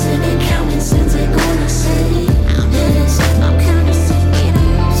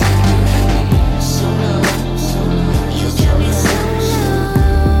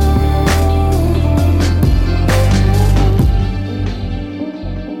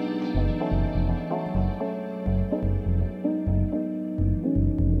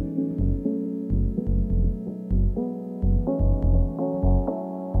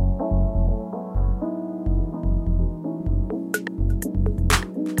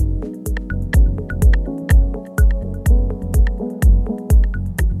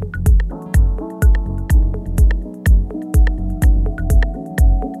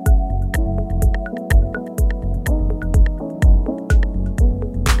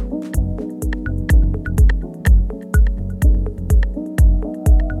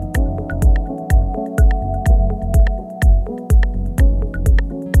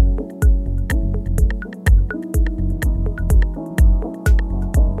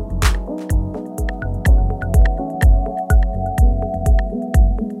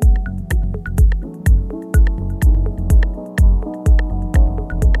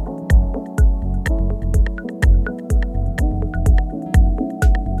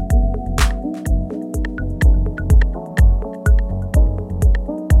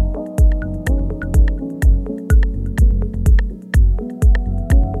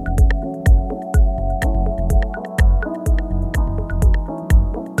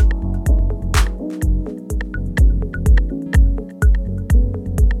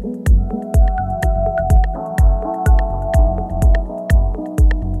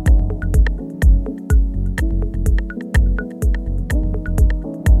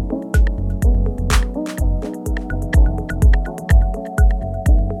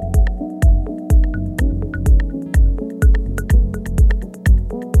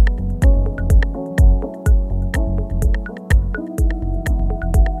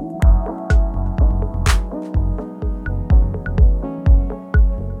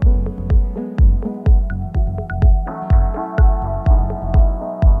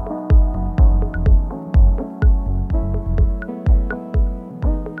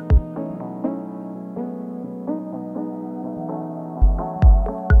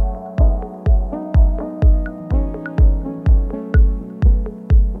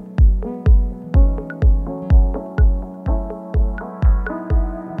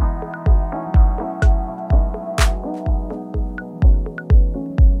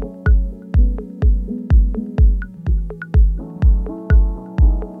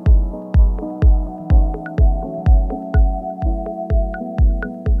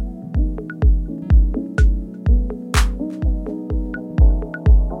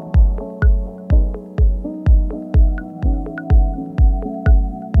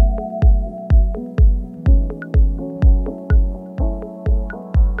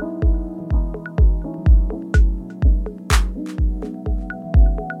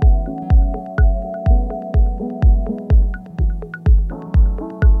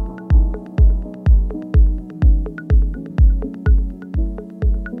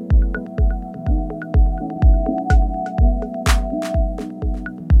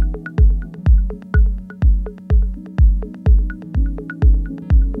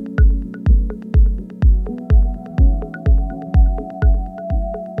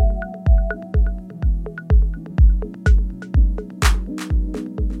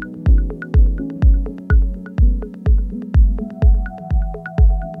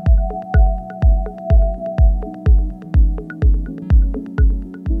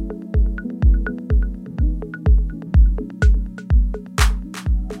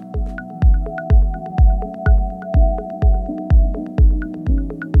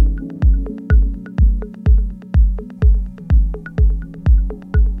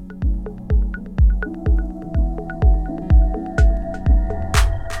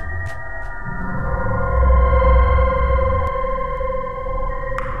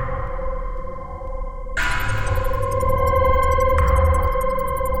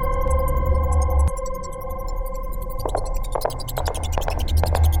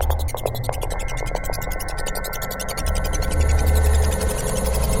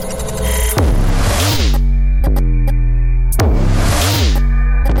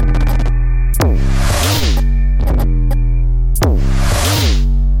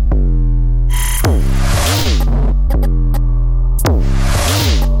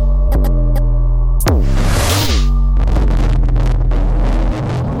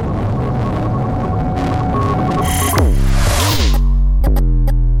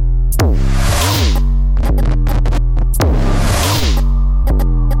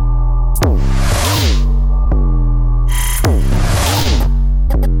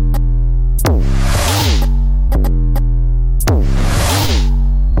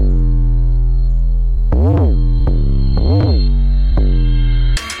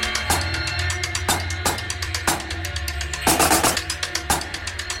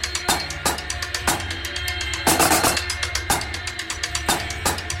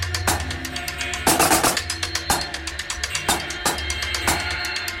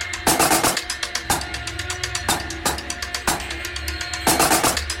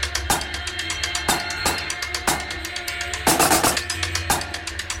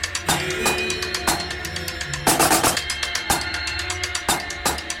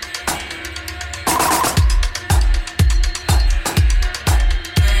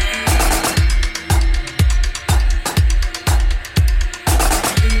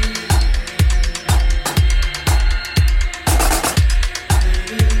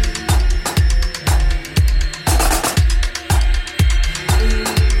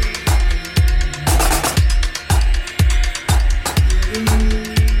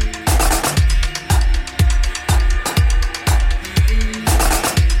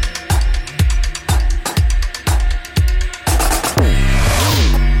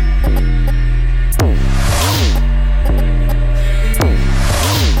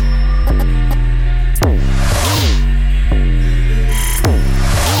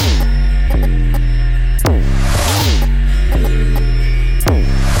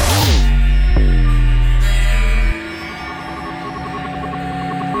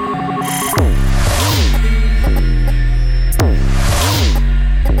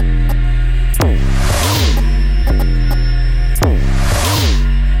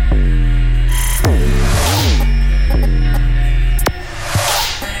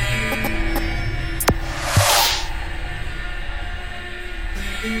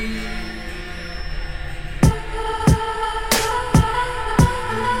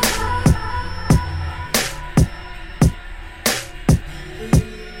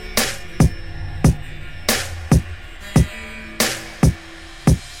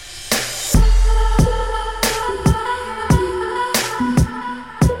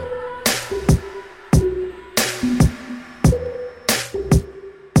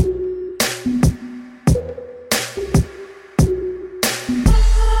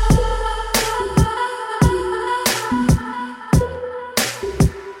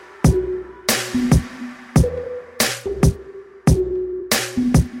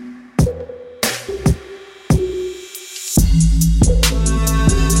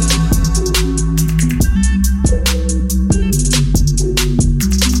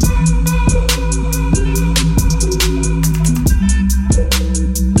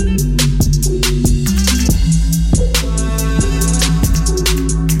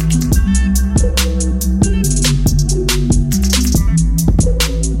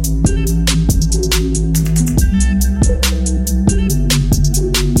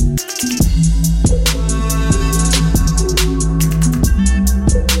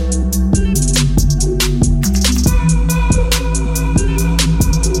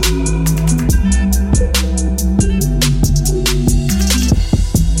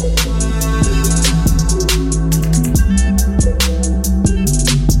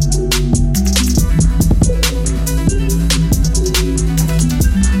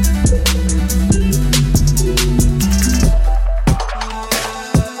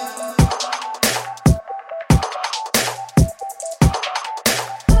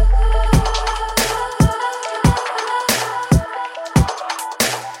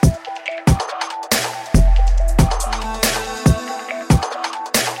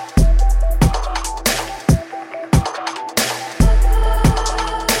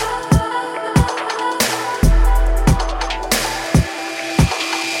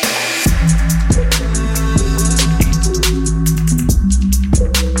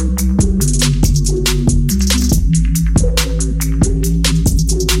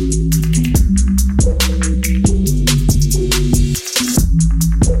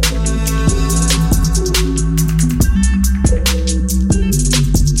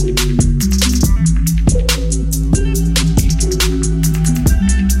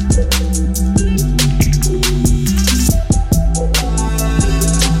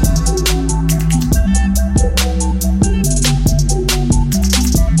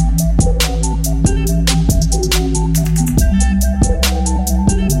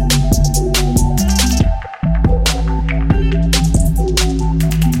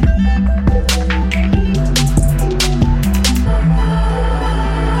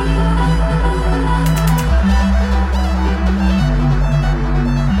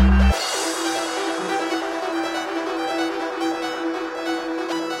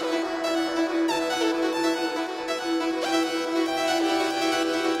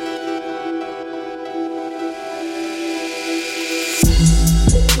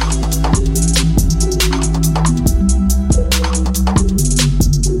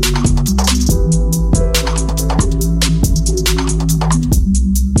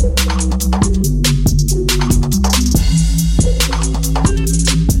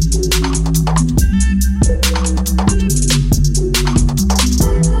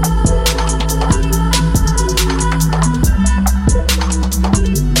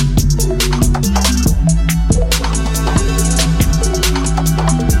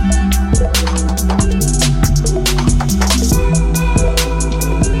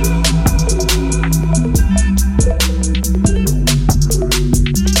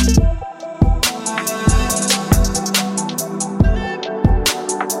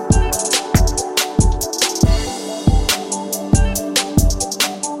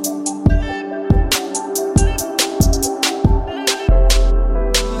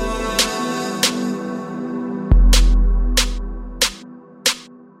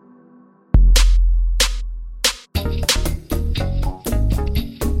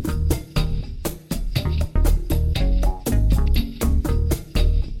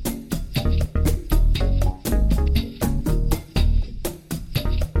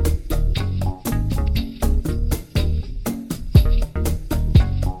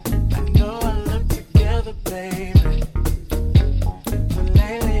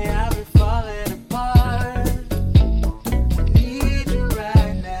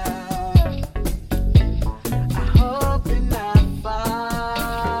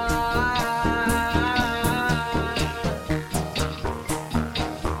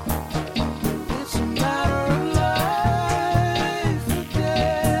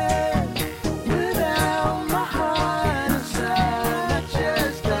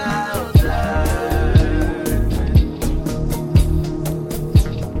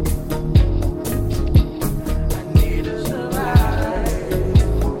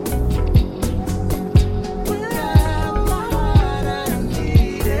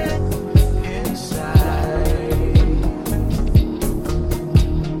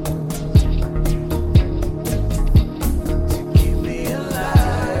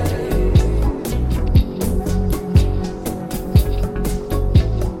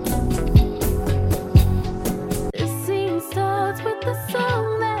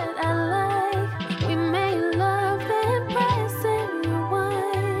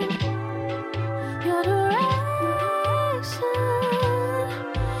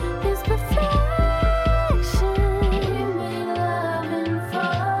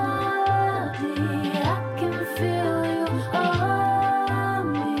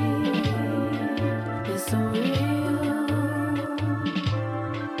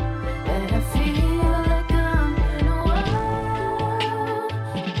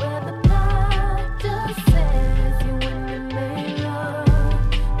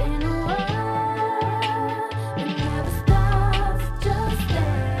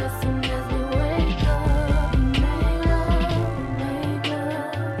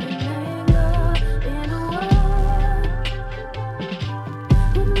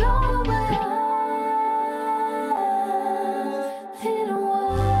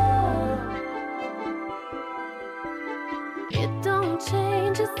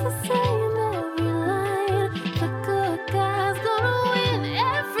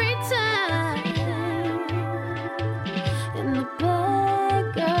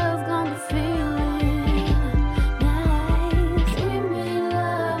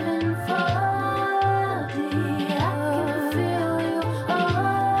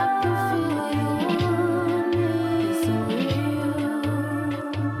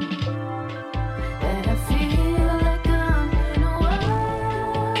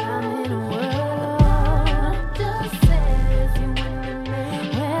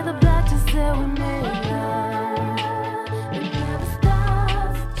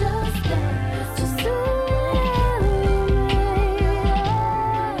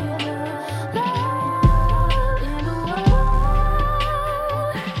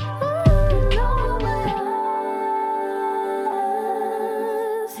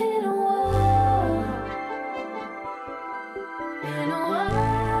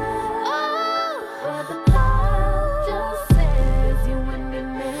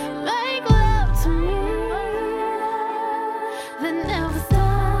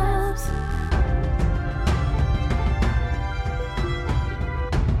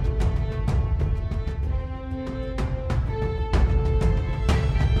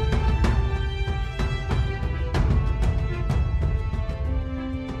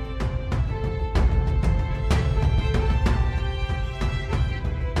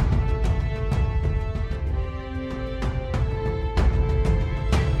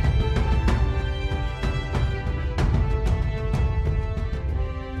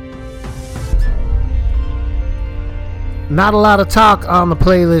Not a lot of talk on the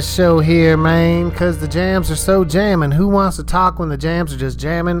playlist show here, man, because the jams are so jamming. Who wants to talk when the jams are just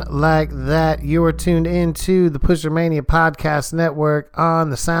jamming like that? You are tuned into the Pusher Mania Podcast Network on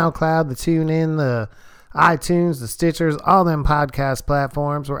the SoundCloud, the TuneIn, the iTunes, the Stitchers, all them podcast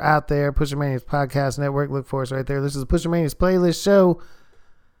platforms. We're out there. Pusher Mania's Podcast Network. Look for us right there. This is the Pusher Mania's Playlist Show.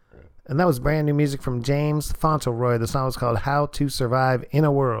 And that was brand new music from James Fauntleroy. The song was called How to Survive in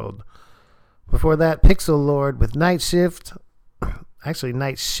a World. Before that, Pixel Lord with Night Shift. Actually,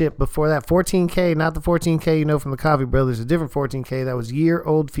 Night Ship. Before that, 14K, not the 14K you know from the Coffee Brothers, a different 14K. That was Year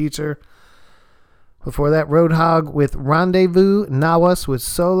Old Future. Before that, Roadhog with Rendezvous. Nawas with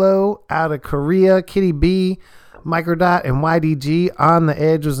Solo. Out of Korea, Kitty B, Microdot, and YDG. On the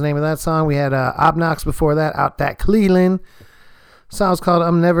Edge was the name of that song. We had Obnox before that, Out That Cleveland. Song's called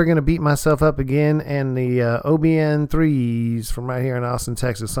I'm Never Gonna Beat Myself Up Again, and the OBN 3s from right here in Austin,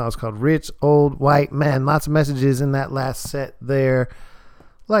 Texas. Song's called Rich Old White Man. Lots of messages in that last set there.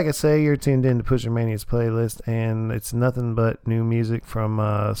 Like I say, you're tuned in to Pusher Mania's playlist, and it's nothing but new music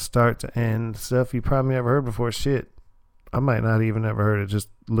from start to end. Stuff you probably never heard before. Shit, I might not even ever heard it. Just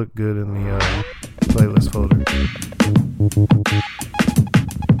looked good in the playlist folder.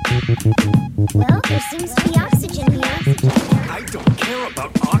 Well, there seems to be oxygen here. I don't care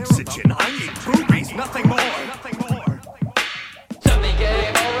about oxygen. I need groupies, nothing more. Something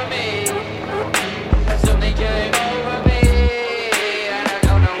came over me. Something came over me. And I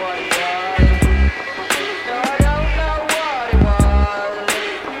don't know what it was. No, I don't know what it was.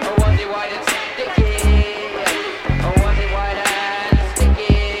 Or was it white and sticky? Or was it white and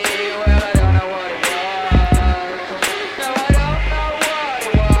sticky? Well, I don't know what it was. No, I don't know what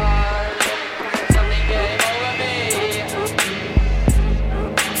it was. Something came over me.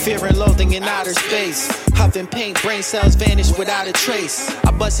 Fear and loathing in outer space. Huffing paint, brain cells vanish without a trace.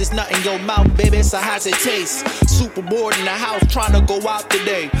 I bust this nut in your mouth, baby, so how's it taste? Super bored in the house, trying to go out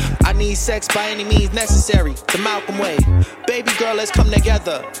today. I need sex by any means necessary, the Malcolm way. Baby girl, let's come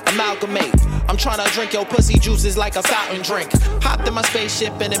together, amalgamate. I'm trying to drink your pussy juices like a fountain drink. Hopped in my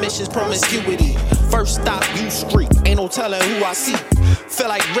spaceship and emissions promiscuity. First stop, U Street, ain't no telling who I see. Feel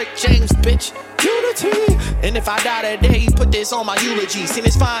like Rick James, bitch. Unity. And if I die today, put this on my eulogy. Seen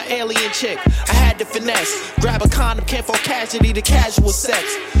this fine alien chick, I had to finesse. Grab a condom, can't fall casualty to casual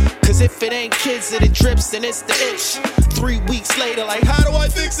sex. Cause if it ain't kids and it drips, then it's the itch. 3 weeks later, like, how do I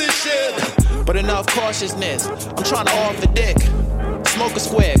fix this shit? But enough cautiousness, I'm trying to off the dick. Smoke a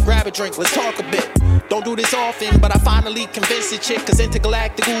square, grab a drink, let's talk a bit. Don't do this often, but I finally convinced the chick. Cause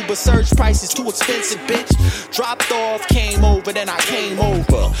intergalactic Uber surge price is too expensive, bitch. Dropped off, came over, then I came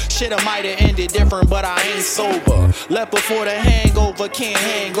over. Shit, I might have ended different, but I ain't sober. Left before the hangover, can't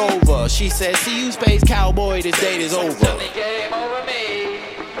hang over. She said, see you, space cowboy, this date is over. Something came over me.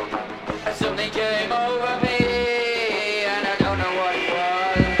 Something came over me. And I don't know what it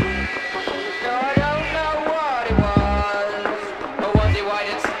was. No, I don't know what it was. Or was it white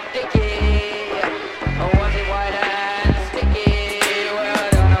and sticky? Or was it white and sticky? Well, I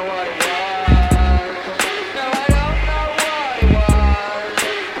don't know what it was. No, I don't know what it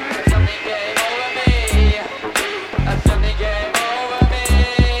was.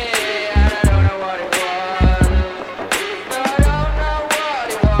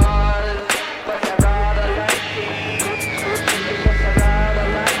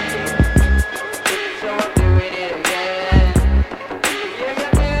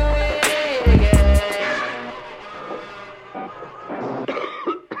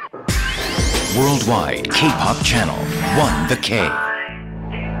 worldwide K-pop channel, One The K.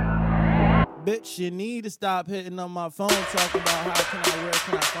 Bitch, you need to stop hitting on my phone talking about where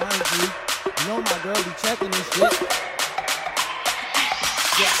can I find you. You know my girl be checking this shit.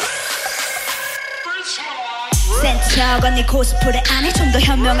 센척 언니 코스프레 안에 좀 더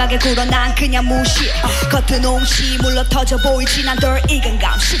현명하게 굴어 난 그냥 무시해 겉은 옹시 물러 터져 보이지 난 덜 익은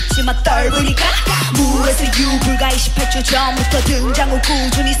감 쉽지만 떨으니까 무에서 유불가 28주 전부터 등장 후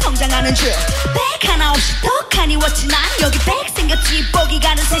꾸준히 성장하는 중 백 하나 없이 떡하니 왔지 난 여기 백 생겼지 뽀기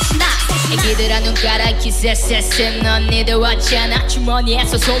가는 셋이나 애기들아 눈가락이 쎄쎄쎄 언니들 왔잖아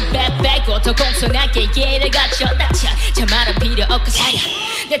주머니에서 손 빼빼고 더 공손하게 얘를 갖춰 다쳐 저 말은 필요 없고 사야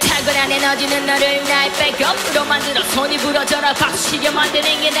내 탁월한 에너지는 너를 나의 백업으로 만들어 손이 부러져라 박수 시려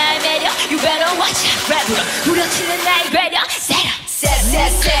만드는 게 나의 매력 You better watch out 랩으로 부러치는 나의 괴력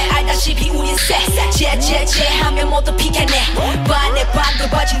쎄쎄쎄 알다시피 우린 쎄쎄쎄쎄 하면 모두 피해내 반에 반도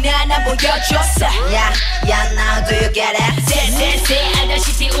바지 나나 보여줬어 야 now do you get it 쎄쎄쎄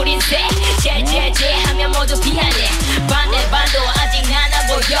알다시피 우린 쎄쎄쎄 하면 모두 피하네 반에 반도 아직 나나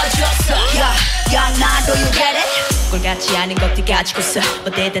보여줬어 야 now do you get it 꼴같지 않은 것들 가지고서 뭐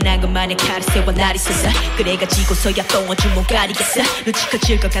대단한 것만에 칼을 세워 날 있었어 그래 가지고서야 똥을 주문 가리겠어 눈치껏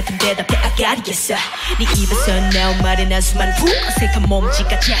질 것 같은 대답에 아가리겠어 네 입에서 나온 말에 난 수많은 어색한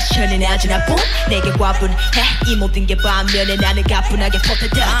몸짓까지 하셔는 아주 나쁜 내게 과분해 이 모든 게 반면에 나는 가뿐하게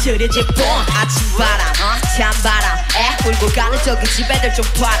포태다 들여질 뻔 아침바람 찬바람에 울고 가는 저기 집애들 좀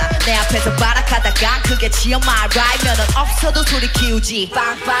봐라 내 앞에서 바락하다가 크게 지어 말하면은 없어도 소리 키우지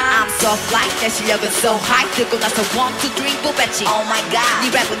I'm so fly 내 실력은 so high 듣고 나서 1, 2, 3 뽑았지 Oh my god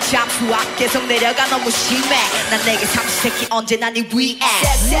네 랩은 참 수학 계속 내려가 너무 심해 난 내게 삼시세끼 언제나 네 위에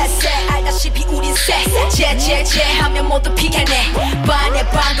쎄쎄쎄 알다시피 우린 쎄쎄쎄 하면 모두 피해내 반에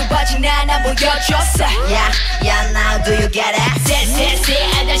반도 바지 나나 보여줬어 Yeah now do you get it 쎄쎄쎄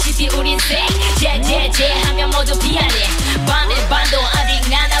알다시피 우린 쎄쎄쎄 하면 모두 피하네 반에 반도 아직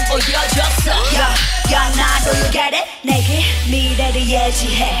나나 보여줬어 Yeah now do you get it 내게 미래를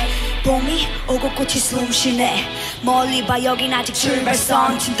예지해 봄이 오고 꽃이 숨쉬네 멀리 봐 여긴 아직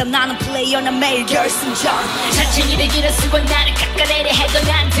출발선 진땀 나는 플레이어 난 매일 결승전 자칭이 되기를 쓰고 나를 깎아내려 해도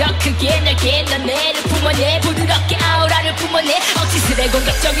난 더 크게 날게 넌 내를 품어내 부드럽게 아우라를 품어내 억지스레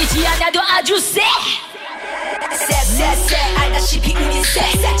공격적이지 않아도 아주 쎄 쎄쎄쎄 알다시피 우린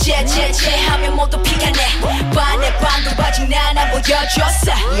쎄쎄쎄 하면 모두 피하네 반에 반도 바지 나나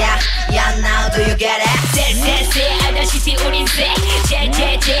보여줬어 Yeah now do you get it 쎄쎄쎄 알다시피 우린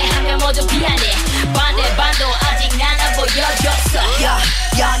쎄쎄쎄 하면 모두 피하네 반에 반도 아직 나나 보여줬어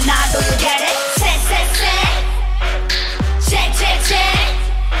Yeah now do you get it 쎄쎄쎄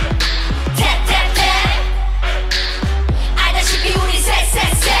태태태 알다시피 우린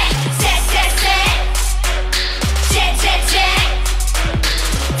쎄쎄쎄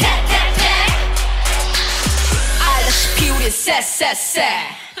쎄쎄쎄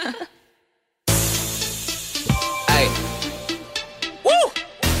Hey. Woo!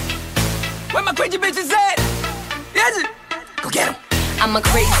 Where my crazy bitches at? Yes. Go get 'em. I'm a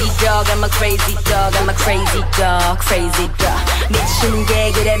crazy dog, I'm a crazy dog, I'm a crazy dog, crazy dog. 미친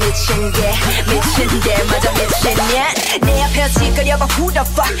게 그래 미친 게 맞아 미친년. 내 앞에서 시끄려봐 who the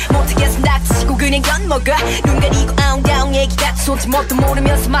fuck. 못하겠어 낙치고 그냥 엿먹어. 눈 가리고 아웅다웅 얘기가 손짓 뭣도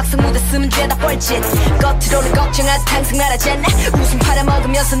모르면서 막상 무대 쓰면 죄다 뻘짓. 겉으로는 걱정하지 항상 말하잖아. 웃음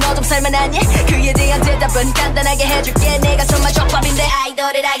팔아먹으면서 너 좀 살만하니? 그에 대한 대답은 간단하게 해줄게. 내가 정말 족밥인데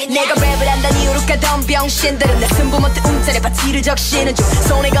아이돌을 하겠냐. 내가 랩을 한다는 이유로 가던 병신들은 내 승부 못해 움짤에 바지를 적시는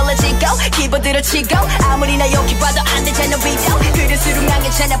손에 걸러지고 키보드를 치고 아무리 나 여기 봐도 안 되잖아 비디오 그럴수록 난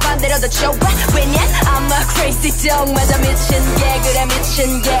괜찮아 반대로 더 좋아 왜냐 I'm a crazy dog 맞아 미친 게 그래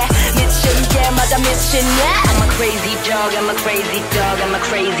미친 게 맞아 미친냐 I'm a crazy dog I'm a crazy dog I'm a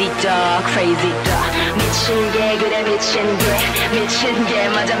crazy dog crazy dog 미친 게 그래 미친 게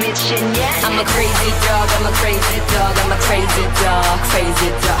맞아 미친냐 I'm a crazy dog I'm a crazy dog I'm a crazy dog crazy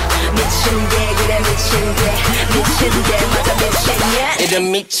dog 미친 게 그래 미친 게 맞아 미친냐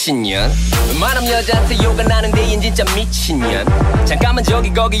이런 미친년 웬만한 여자한테 욕을 나는데 얜 진짜 미친년 잠깐만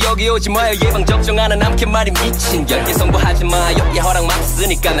저기 거기 여기 오지 마요 예방접종 하나 남게 말이 미친년 예 성부하지 마요 예 허락 막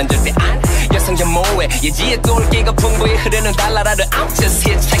쓰니까 난 절대 안 여성자 뭐해 예지에 똘끼가 풍부히 흐르는 달나라를 I'm just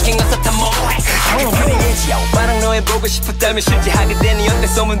here checking us out 뭐해 당연히 예지야 오빠랑 너의 보고 싶었다면 실제 하게 되니 어때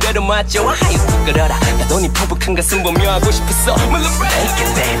소문대로 맞죠 하유 부끄러라 나 돈이 푹푹한 가슴 보며 하고 싶었어 물론 break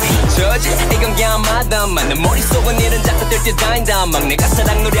it baby 저지 이건 그냥 마담만 내 머릿속은 이런 작가 뜰때 다닌다 막 내가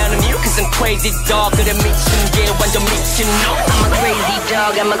사랑 노래하는 이유 cause I'm crazy dog 그래 미친 게 완전 미친 no I'm a crazy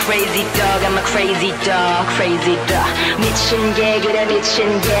dog I'm a crazy dog, I'm a crazy dog, crazy dog. 미친 게 그래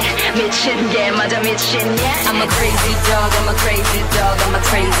미친 게 맞아 미친 게. I'm a crazy dog, I'm a crazy dog, I'm a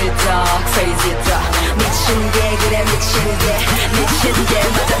crazy dog, crazy dog. 미친 게 그래 미친 게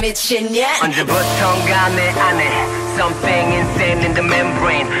맞아 미친 게. 언제부턴가 내 안에 something insane in the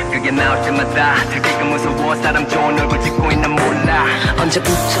membrane. 그게 나올 때마다 들키가 무서워 사람 좋은 얼굴 짓고 있나 몰라.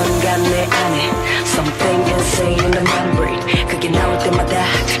 언제부턴가 내 안에 something insane in the membrane. 그게 나올 때마다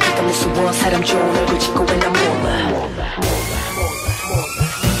들키가 무서워 사람 좋은 얼굴 짓고 있나 몰라.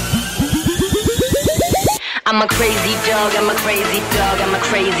 I'm a crazy dog, I'm a crazy dog, I'm a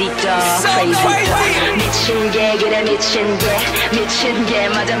crazy dog, so crazy dog. 미친 게 그래 미친 게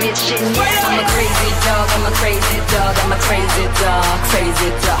맞아 미친 게. I'm a crazy dog, I'm a crazy dog, I'm a crazy dog,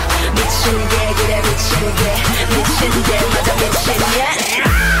 crazy dog. 미친 게 그래 미친 게 맞아 미친 게.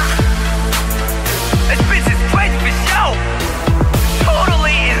 This bitch is crazy for show.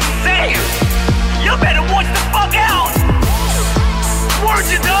 Totally insane. You better watch the fuck out. Word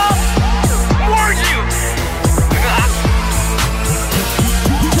you dog. Word you.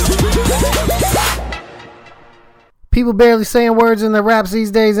 People barely saying words in their raps these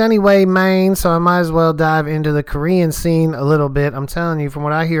days anyway, man, so I might as well dive into the Korean scene a little bit. I'm telling you, from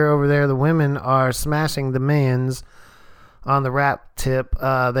what I hear over there, the women are smashing the men's on the rap tip.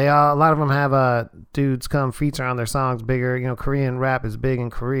 A lot of them have dudes come feature on their songs bigger. You know, Korean rap is big in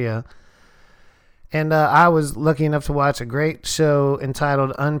Korea. And I was lucky enough to watch a great show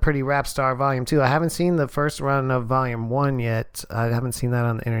entitled Unpretty Rap Star Volume 2. I haven't seen the first run of Volume 1 yet. I haven't seen that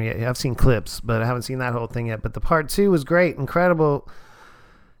on the internet yet. I've seen clips, but I haven't seen that whole thing yet. But the part 2 was great. Incredible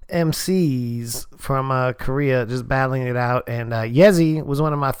MCs from Korea just battling it out. And Yezi was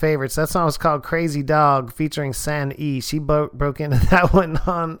one of my favorites. That song was called Crazy Dog featuring San E. She broke into that one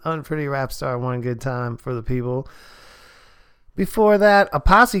on Unpretty Rap Star. One good time for the people. Before that, a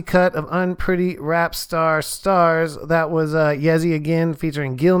posse cut of Unpretty Rap Star stars. That was Yezi again,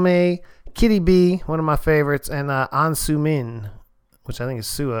 featuring Gilmay, Kitty B, one of my favorites, and An Soo Min, which I think is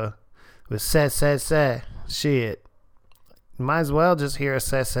Sua, with Say. Shit. Might as well just hear a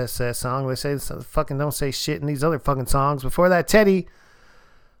Say song. They say fucking don't say shit in these other fucking songs. Before that, Teddy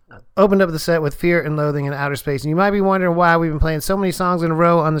opened up the set with Fear and Loathing in Outer Space. And you might be wondering why we've been playing so many songs in a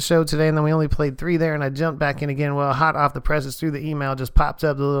row on the show today, and then we only played 3 there, and I jumped back in again. Well, hot off the presses through the email, just popped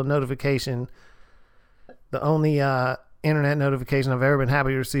up the little notification. The only internet notification I've ever been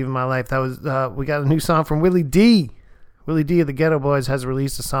happy to receive in my life. That was we got a new song from Willie D. Willie D of the Ghetto Boys has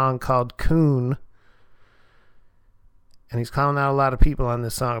released a song called Coon. And he's calling out a lot of people on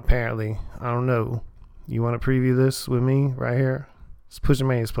this song, apparently. I don't know. You want to preview this with me right here? It's Pusha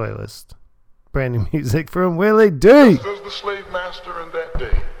Mania's playlist. Brand new music from Willie D. Just as the slave master in that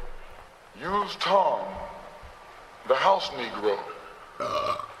day used Tom, the house Negro,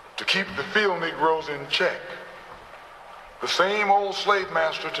 to keep the field Negroes in check, the same old slave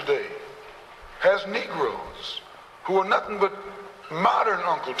master today has Negroes who are nothing but modern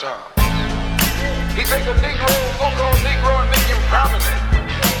Uncle Tom. He take a Negro, so-called Negro, and make him prominent,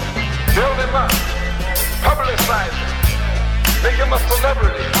 build him up, publicize him, make him a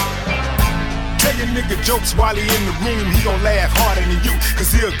celebrity. Tell your nigga jokes while he in the room, he gon' laugh harder than you,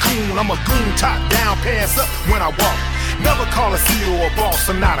 cause he a coon. I'm a goon, top down, pants up when I walk. Never call a CEO a boss,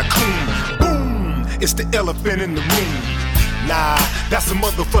 I'm not a coon. Boom, it's the elephant in the room. Nah, that's a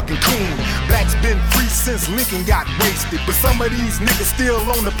motherfucking coon. Blacks been free since Lincoln got wasted, but some of these niggas still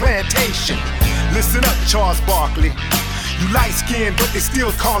on the plantation. Listen up, Charles Barkley. You light-skinned, but they still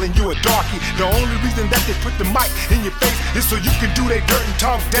calling you a darkie. The only reason that they put the mic in your face is so you can do their dirt and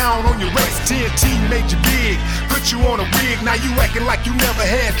talk down on your race. TNT made you big, put you on a wig. Now you acting like you never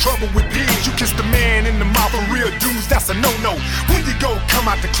had trouble with pigs. You kissed a man in the mouth of real dudes, that's a no-no. When you go come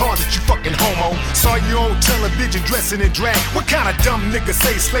out the closet, you fucking homo. Saw you on television dressing in drag. What kind of dumb nigga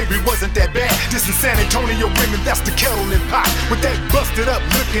say slavery wasn't that bad? This in San Antonio women, that's the kettle and pot. With that busted up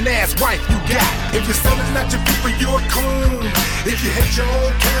looking ass wife you got. If you're selling out your people, you're a coon. If you hate your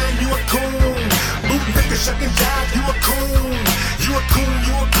own kind, you a coon. Bootin' liquor, shucking jive, you a coon. You a coon,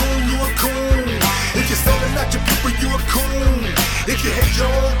 you a coon, you a coon. If you're selling out your people, you a coon. If you hate your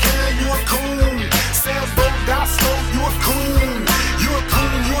own kind, you a coon. Sales broke, die slow, you a coon. You a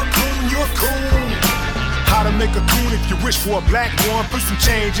coon, you a coon, you a coon. How to make a coon if you wish for a black one. Put some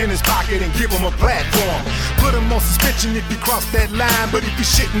change in his pocket and give him a platform. Put him on suspension if he crossed that line. But if you're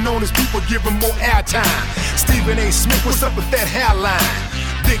shitting on his people, give him more airtime. Stephen A. Smith, what's up with that hairline?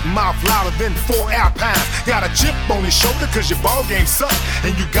 Big mouth louder than 4 Alpines. Got a chip on his shoulder cause your ball game suck.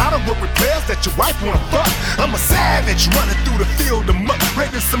 And you gotta work with players that your wife wanna fuck. I'm a savage running through the field of muck.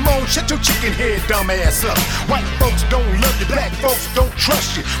 Raven Simone, shut your chicken head dumb ass up. White folks don't love you, black folks don't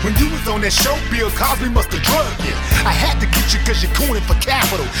trust you. When you was on that show, Bill Cosby must have drugged you. I had to get you cause you're cooning for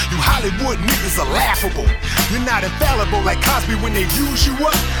capital. You Hollywood niggas are laughable. You're not infallible like Cosby. When they use you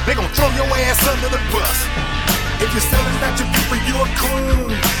up, they gon' throw your ass under the bus. If you're selling out your people, you a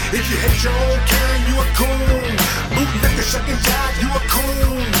coon. If you hate your own kind, you a coon. Bootlicker, shucking jive, you a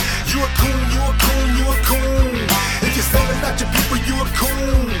coon. You a coon, you a coon, you a coon. If you're selling out your people, you a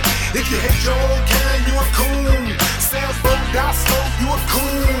coon. If you hate your own kind, you a coon. Sales broke, die slow, you a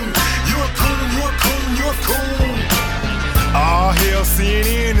coon. You a coon, you a coon, you a coon. Oh, hell,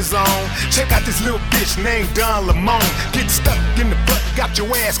 CNN is on. Check out this little bitch named Don Lemon. Get stuck in the butt, got your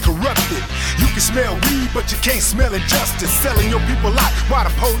ass corrupted. You can smell weed, but you can't smell injustice. Selling your people out while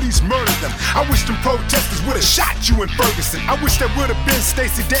the police murder them. I wish them protesters would've shot you in Ferguson. I wish there would've been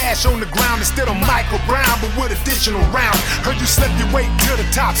Stacey Dash on the ground instead of Michael Brown, but with additional rounds. Heard you slept your way to the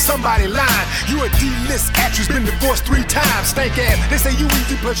top, somebody lying. You a D-list actress, been divorced 3 times. Stank ass, they say you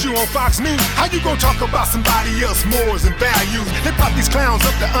easy, plus you on Fox News. How you gon' talk about somebody else morals and values? They brought these clowns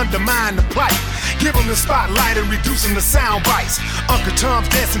up to undermine the plight. Give them the spotlight and reduce them to sound bites. Uncle Tom's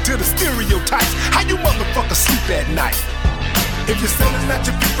dancing to the stereotypes. How you motherfuckers sleep at night? If you're selling out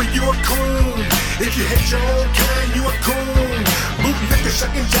your people, you a coon. If you hate your own kind, you a coon. Bootlicker,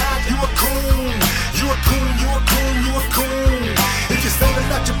 shucking jive, you a coon. You a coon, you a coon, you a coon. If you're selling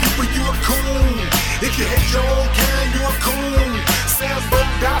out your people, you a coon. If you hate your own kind, you a coon. Sales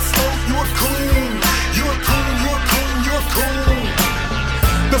broke, die slow, you a coon. You a coon, you a coon, you a coon.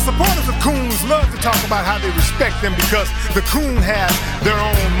 The supporters of coons love to talk about how they respect them because the coon has their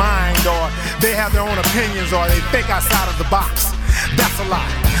own mind, or they have their own opinions, or they think outside of the box. That's a lie.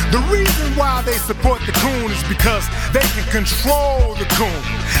 The reason why they support the coon is because they can control the coon.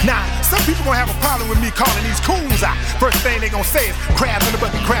 Now, some people gonna have a problem with me calling these coons out. First thing they gonna say is crabs in the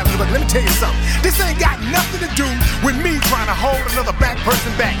bucket, crabs in the bucket. Let me tell you something. This ain't got nothing to do with me trying to hold another black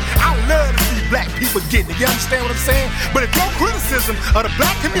person back. I love to see black people getting it. You understand what I'm saying? But if your criticism of the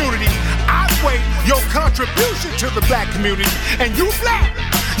black community outweigh your contribution to the black community, and you black,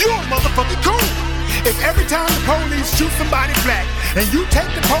 you a motherfucking coon. If every time the police shoot somebody black and you take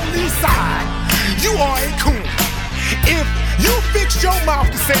the police side, you are a coon. If you fix your mouth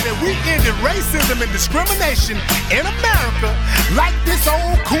to say that we ended racism and discrimination in America, like this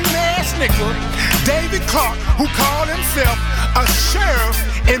old coon-ass nigga, David Clark, who called himself a sheriff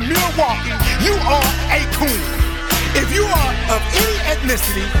in Milwaukee, you are a coon. If you are of any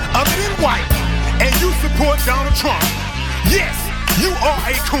ethnicity other than white and you support Donald Trump, yes, you are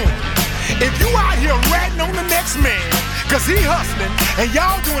a coon. If you out here ratting on the next man, cause he hustling, and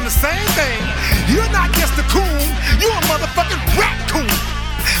y'all doing the same thing, you're not just a coon, you're a motherfucking raccoon.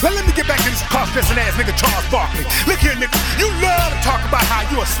 Now let me get back to this cross-dressing ass nigga Charles Barkley. Look here, nigga, you love to talk about how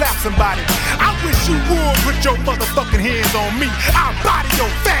you'll slap somebody. I wish you would put your motherfucking hands on me. I'll body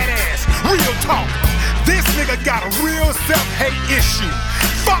your fat ass. Real talk. This nigga got a real self-hate issue.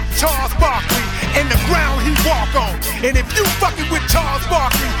 Fuck Charles Barkley and the ground he walk on. And if you fucking with Charles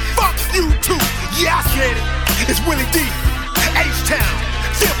Barkley, fuck you too. Yeah, I said it. It's Willie D, H-Town,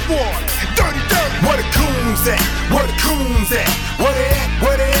 Fifth Ward, Dirty Dirty. Where the coons at? Where the coons at? Where they at?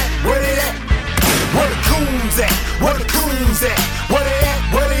 Where they at? Where they at? Where the coons at? Where the coons at? Where they at?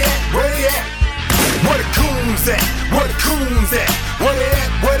 Where they at? Where they at? Where the coons at? Where the coons at? Where they at?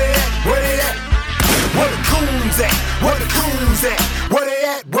 Where they at? Where they at? Where the coons at? Where the coons at? Where they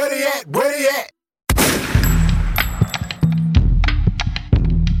at? Where they at? Where they at?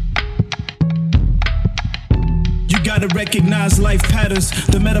 Gotta recognize life patterns.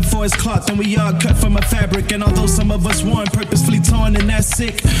 The metaphor is cloth and we all cut from a fabric. And although some of us worn purposefully torn and that's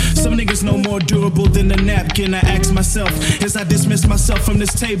sick, some niggas no more durable than a napkin. I ask myself as I dismiss myself from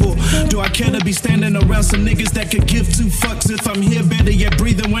this table, do I care to be standing around some niggas that could give 2 fucks if I'm here? Better yet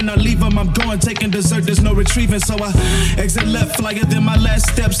breathing. When I leave them I'm going, taking dessert, there's no retrieving. So I exit left flyer than my last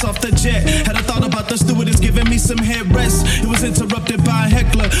steps off the jet. Had a thought about the stewardess giving me some head rest. It was interrupted by a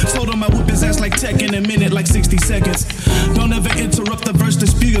heckler. Told him I whoop his ass like tech in a minute, like 60 seconds. Don't ever interrupt the verse,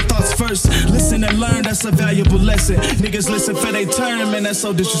 dispute your thoughts first. Listen and learn, that's a valuable lesson. Niggas listen for they turn, man, that's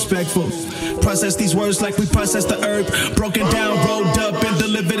so disrespectful. Process these words like we process the herb. Broken down, rolled up, and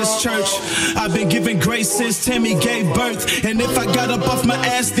delivered as church. I've been given grace since Tammy gave birth. And if I got up off my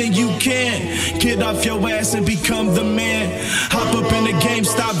ass, then you can. Get off your ass and become the man. Hop up in the game,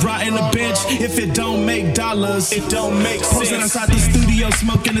 stop rotting the bench. If it don't make dollars, it don't make sense. Posing outside the studio,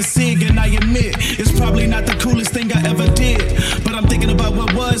 smoking a cig, and I admit it's probably not the coolest thing I ever did, but I'm thinking about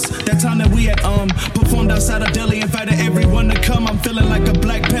what was that time that we had performed outside of Delhi, invited everyone to come. I'm feeling like a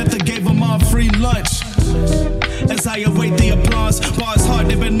Black Panther, gave them all free lunch. As I await the applause, bars hard,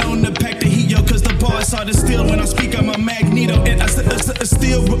 they've been known to pack the heat, yo, cause the bars hard to steal. When I speak, I'm a magneto, and I said,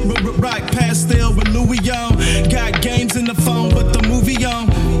 Still rock pastel with Louis on. Got games in the phone, but the movie on.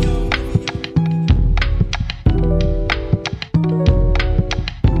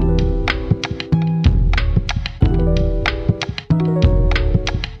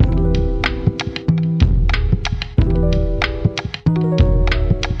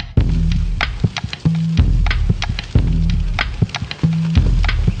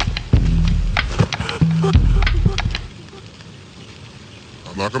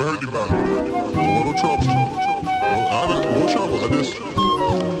 I'm not gonna hurt you, man. No trouble. No trouble.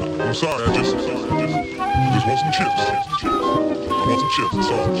 I'm sorry. I just want some chips. I want some chips.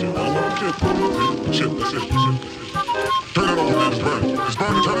 That's all. I want some chips. Chip. That's it. Turn it on, man. It's burning. It's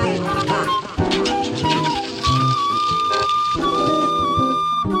burning. Turn it on. It's burning. Some chips.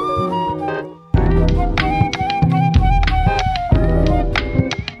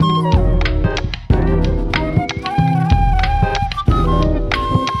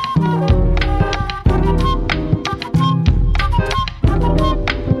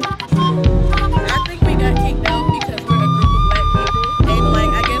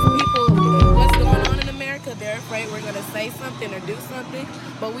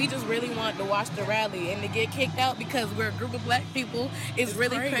 The rally and to get kicked out because we're a group of black people is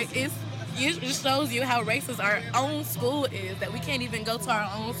really crazy. It just shows you how racist our own school is, that we can't even go to our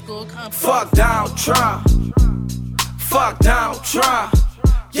own school conference. Fuck Donald Trump. Fuck Donald Trump.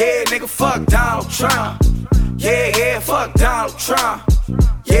 Yeah, nigga, fuck Donald Trump. Yeah, fuck Donald Trump.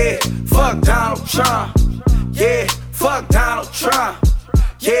 Yeah, fuck Donald Trump. Yeah, fuck Donald Trump.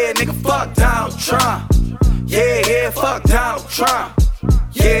 Yeah, nigga, fuck Donald Trump. Yeah, fuck Donald Trump.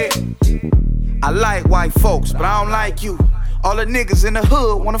 Yeah. I like white folks, but I don't like you. All the niggas in the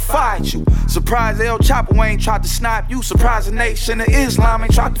hood wanna fight you. Surprised El Chapo ain't tried to snipe you. Surprised the Nation of Islam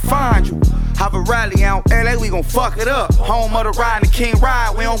ain't tried to find you. Have a rally out LA, we gon' fuck it up. Home of the ride and King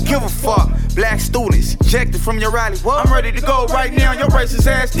Ride, we don't give a fuck. Black students ejected from your rally. What? I'm ready to go right now, your racist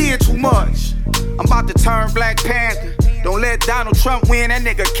ass did too much. I'm about to turn Black Panther. Don't let Donald Trump win, that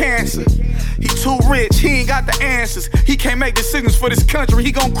nigga cancer. He too rich, he ain't got the answers. He can't make decisions for this country,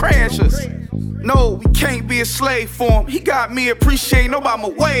 he gon' crash us. No, we can't be a slave for him. He got me appreciating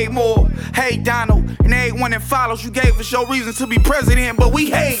Obama way more. Hey, Donald, and everyone that follows, you gave us your reason to be president, but we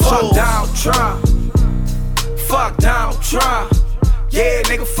hate you. Fuck Donald Trump. Fuck Donald Trump. Yeah,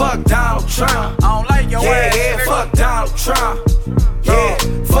 nigga, fuck Donald Trump. I don't like your ass. Yeah, fuck Donald Trump. Yeah,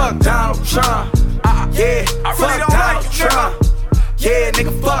 fuck Donald Trump. Yeah, fuck Donald Trump. Yeah,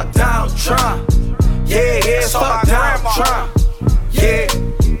 nigga, fuck Donald Trump. Yeah, fuck Donald Trump. Yeah.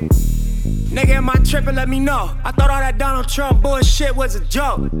 Nigga, am I tripping? Let me know. I thought all that Donald Trump bullshit was a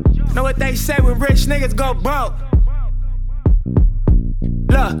joke. Know what they say when rich niggas go broke?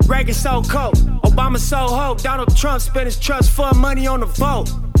 Look, Reagan so cold, Obama so hope. Donald Trump spent his trust fund money on the vote.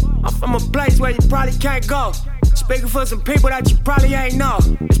 I'm from a place where you probably can't go. Speaking for some people that you probably ain't know.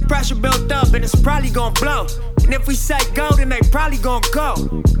 There's pressure built up and it's probably gonna blow. And if we say go, then they probably gonna go.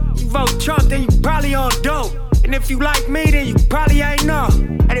 You vote Trump, then you probably on dope. And if you like me, then you probably ain't know.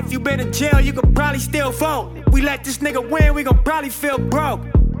 And if you been in jail, you could probably still vote. If we let this nigga win, we gon' probably feel broke.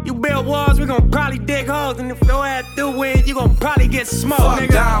 You build walls, we gon' probably dig holes. And if your ass do win, you gon' probably get smoked, fuck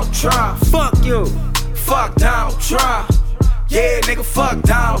nigga. Donald Trump. Fuck you. Fuck Donald Trump. Yeah, nigga, fuck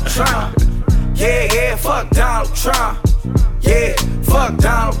Donald Trump. Yeah, fuck Donald Trump. Yeah, fuck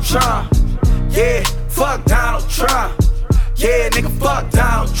Donald Trump. Yeah, fuck Donald Trump. Yeah, nigga, fuck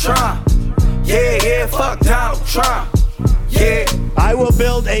Donald Trump. Yeah, fuck Donald Trump. Yeah. I will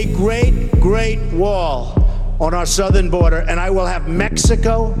build a great wall on our southern border, and I will have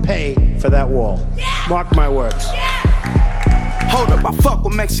Mexico pay for that wall. Yeah. Mark my words. Yeah. Hold up, I fuck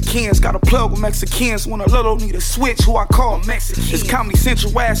with Mexicans, got a plug with Mexicans. When a little need a switch, who I call Mexican. This Comedy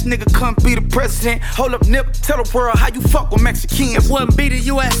Central ass nigga come be the president. Hold up, Nip, tell the world how you fuck with Mexicans. It wouldn't be the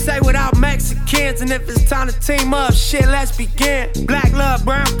USA without Mexicans. And if it's time to team up, shit, let's begin. Black love,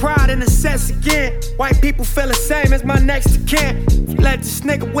 brown pride, and the sets again. White people feel the same as my next of kin. Let this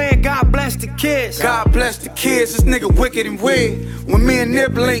nigga win, God bless the kids. God bless the kids, this nigga wicked and weird. When me and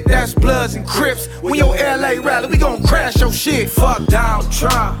Nip link, that's Bloods and Crips. When your LA rally, we gon' crash your shit. Fuck Donald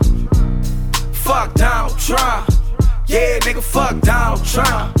Trump. Fuck Donald Trump. Yeah, nigga, fuck Donald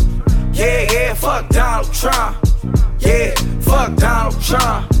Trump. Yeah, fuck Donald Trump. Yeah, fuck Donald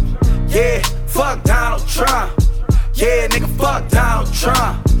Trump. Yeah, fuck Donald Trump. Yeah, nigga, fuck Donald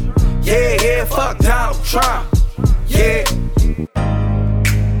Trump. Yeah, fuck Donald Trump. Yeah.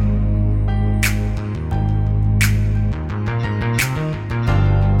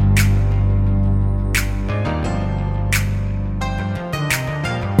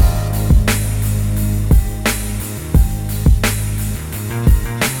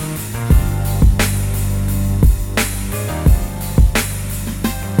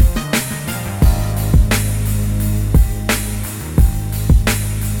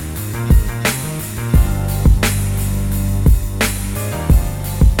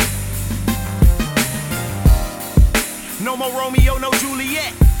 Romeo, no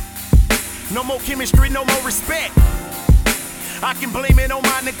Juliet. No more chemistry, no more respect. I can blame it on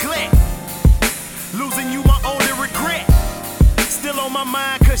my neglect. Losing you my only regret. Still on my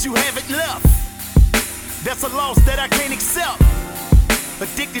mind cause you haven't left. That's a loss that I can't accept.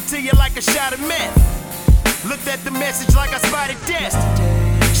 Addicted to you like a shot of meth. Looked at the message like I spotted death.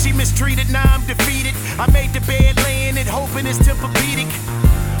 She mistreated, now I'm defeated. I made the bed, laying it, hoping it's Tempur-Pedic.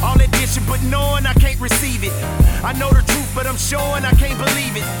 All addition but knowing I can't receive it. I know the truth but I'm showing I can't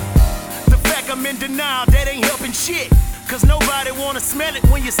believe it. The fact I'm in denial, that ain't helping shit. Cause nobody wanna smell it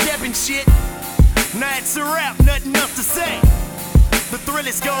when you're stepping shit. Now it's a wrap, nothing else to say. The thrill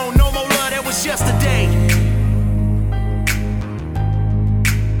is gone, no more love, that was yesterday.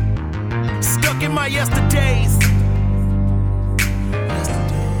 Stuck in my yesterdays.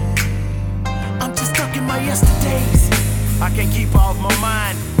 I'm just stuck in my yesterdays. I can't keep off my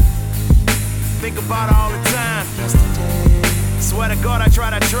mind. Think about it all the time. Swear to God I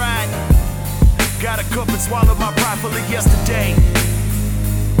tried. Got a cup and swallowed my pride fully yesterday.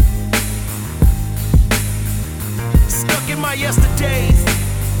 Stuck in my yesterdays.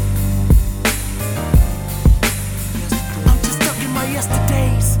 I'm just stuck in my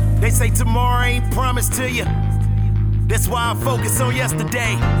yesterdays. They say tomorrow ain't promised to you. That's why I focus on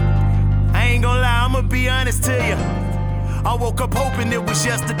yesterday. I ain't gonna lie, I'ma be honest to you. I woke up hoping it was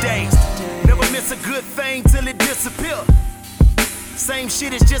yesterday. Never miss a good thing till it disappear. Same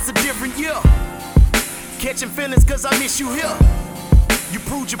shit, it's just a different year. Catching feelings cause I miss you here. You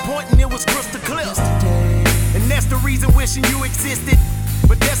proved your point and it was crystal clear. And that's the reason wishing you existed.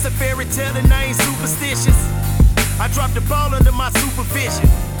 But that's a fairy tale and I ain't superstitious. I dropped the ball under my supervision.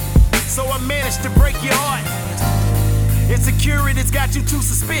 So I managed to break your heart. Insecurity that's got you too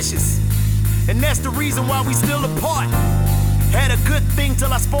suspicious. And that's the reason why we still apart. Had a good thing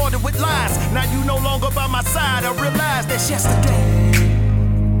till I spoiled it with lies. Now you no longer by my side. I realized that's yesterday.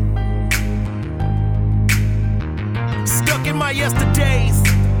 Stuck in my yesterdays.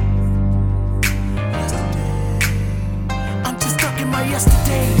 I'm just stuck in my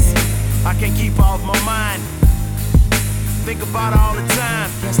yesterdays. I can't keep off my mind. Think about it all the time.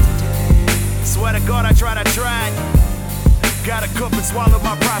 Swear to God I tried. Got a cup and swallowed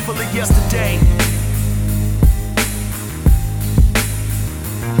my pride fully yesterday.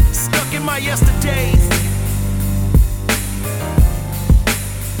 Stuck in my yesterdays.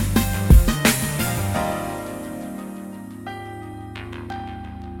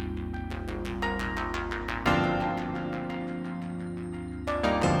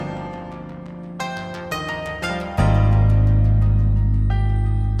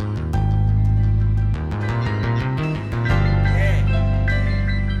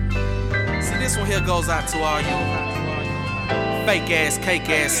 Goes out to all you fake ass, cake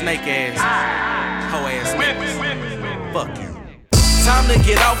ass, snake ass, hoe ass niggas. Fuck you. Time to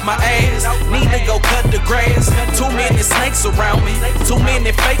get off my ass. Need to go cut the grass. Too many snakes around me. Too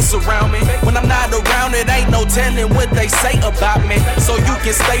many fakes around me. When I'm not around, it ain't no telling what they say about me. So you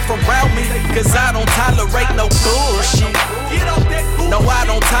can stay from around me. Cause I don't tolerate no bullshit. No, I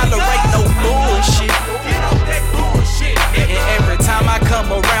don't tolerate no bullshit. And every time I come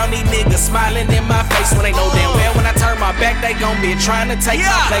around, these niggas smiling in my face when they know damn well when I turn my back, they gon' be trying to take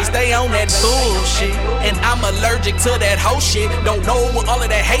my place. They on that bullshit, and I'm allergic to that whole shit. Don't know what all of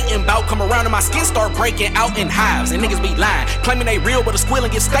that hating about. Come around and my skin start breaking out in hives, and niggas be lying, claiming they real, but a squill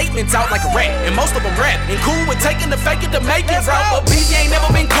and get statements out like a rat. And most of them rap and cool with taking the fake it to make it route, but BG ain't never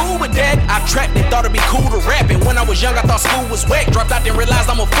been cool with that. I trapped and thought it'd be cool to rap, and when I was young, I thought school was whack. Dropped out and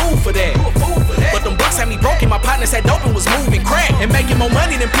realized I'm a fool for that. But them books had me broke, and my partners had dope and was moving crack and making more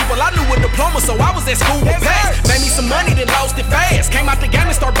money than people I knew with diplomas, so I was at school with pass. Made me some money, then lost it fast. Came out the game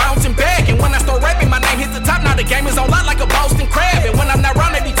and start bouncing back, and when I start rapping, my name hit the top. Now the game is on lock like a Boston crab, and when I'm not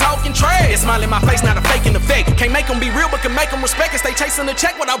around, they be talking trash. It's smile in my face, not a fake in the fake. Can't make them be real, but can make them respect and stay chasing the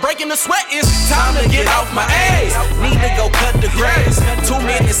check without breaking the sweat. It's time to get off my ass. Need to go cut the grass. Too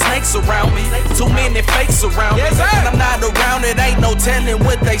many snakes around me. Too many fakes around me. When I'm not around, it ain't no telling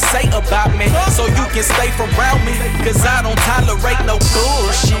what they say about me. So you can stay from around me, cause I don't tolerate no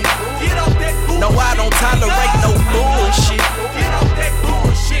bullshit. No, I don't tolerate no bullshit.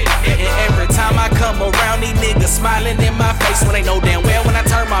 And every time I come around, these niggas smiling in my face when they know damn well when I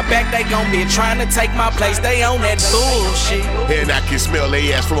turn my back, they gon' be trying to take my place. They on that bullshit. And I can smell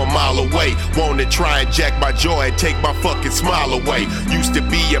they ass from a mile away. Wanna try and jack my joy and take my fucking smile away. Used to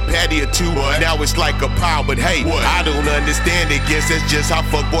be a patty or two, now it's like a pile. But hey, I don't understand it. Guess that's just how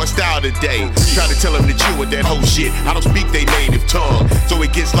fuckboy style today. Try to tell them the truth with that whole shit. I don't speak their native tongue, so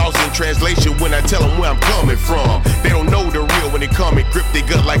it gets lost in translation when I tell them where I'm coming from. They don't know the real when they come and grip their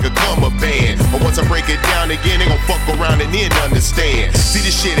gut like a gummer band. But once I break it down again, they gon' fuck around and then understand. See,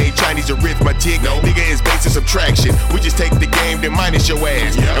 this shit ain't Chinese arithmetic. No, nigga, it's basic subtraction. We just take the game, then minus your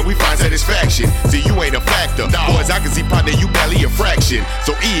ass, and we find satisfaction. See, you ain't a factor. Boys, I can see partner, you barely a fraction.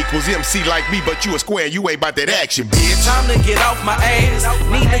 So E equals MC like me, but you a square, you ain't about that action, bitch. Time to get off my ass.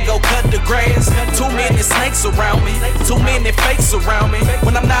 Need to go cut the grass. Too many snakes around me. Too many fakes around me.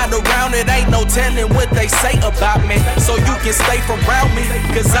 When I'm not around, it ain't no telling what they say about me. So you can stay from around me,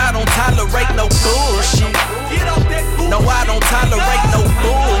 cause I don't tolerate no bullshit. No, I don't tolerate no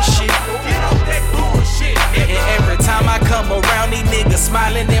bullshit. And every time I come around, these niggas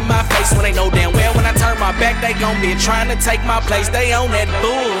smiling in my face when they know damn well when I turn my back, they gon' be trying to take my place. They on that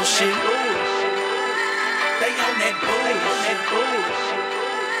bullshit. They on that bullshit.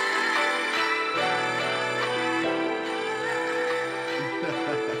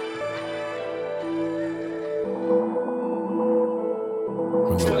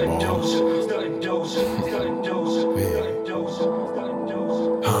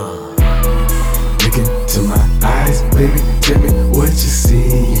 Look into my eyes, baby, tell me what you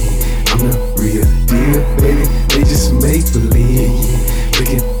see. I'm the real deal, baby, they just make believe. Look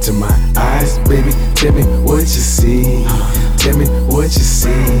into my eyes, baby, tell me what you see. Tell me what you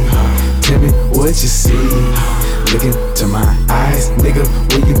see. Tell me what you see. Look into my eyes, nigga,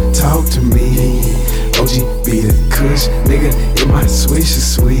 when you talk to me. OG be the kush, nigga, in my swish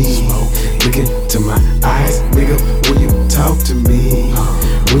is sweet. Look into my eyes, nigga, when you talk to me.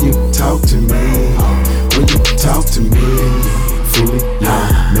 When you talk to me. When you talk to me. Fully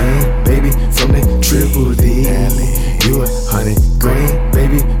young man, baby, from that Triple D. You 100 grand,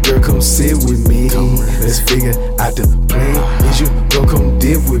 baby, girl, come sit with me. Let's figure out the plan. Is you gon' come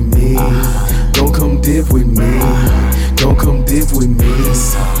dip with me? Gon' come dip with me. Gon' come dip with me.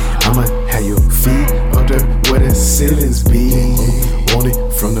 I'ma have your feet up there where the ceilings be. Want it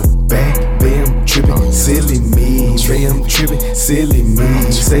from the back, babe, I'm trippin', silly me. Say I'm trippin', silly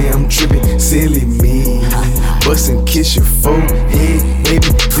me. Say I'm trippin', silly me. Bust and kiss your forehead, baby,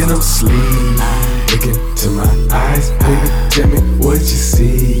 then I'm sleep. Look into my eyes, baby, tell me what you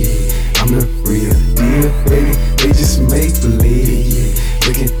see. I'm the real deal, baby, they just make believe.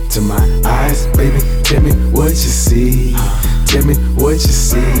 Look into my eyes, baby, tell me what you see. Tell me what you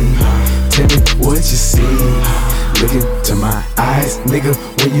see. Tell me what you see. Look into my eyes, nigga,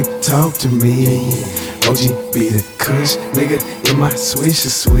 when you talk to me. OG be the kush, nigga, in my swish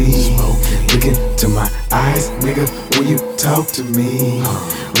is sweet. Look into my eyes, nigga, when you talk to me.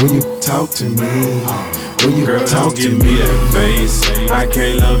 When you talk to me. When you Girl, talk don't to give me. me that face. I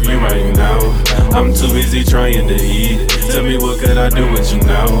can't love you right now. I'm too busy trying to eat. Tell me what could I do with you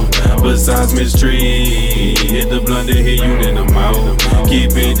now? Besides mistreat, hit the blunt and hit you in the mouth.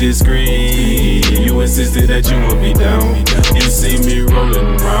 Keep it discreet. You insisted that you would be down. You see me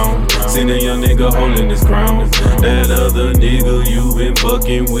rolling around. Seen a young nigga holding his crown. That other nigga you been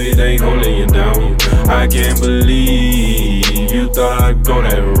fucking with ain't holding you down. I can't believe you thought I'd go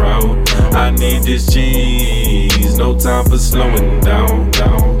that route. I need this cheese, no time for slowing down.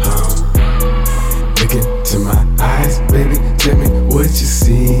 Look into my eyes, baby, tell me what you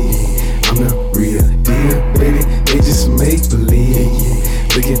see. I'm the real deal, baby, they just make believe.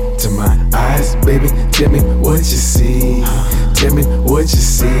 Look into my eyes, baby, tell me what you see. Tell me what you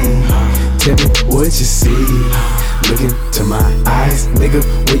see. Tell me what you see. Look into my eyes, nigga,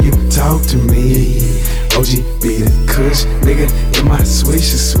 when you talk to me. OG be the kush, nigga, in my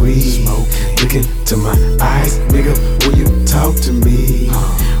swish is sweet. Look into my eyes, nigga, when you talk to me.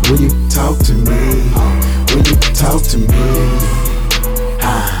 When you talk to me. When you talk to me.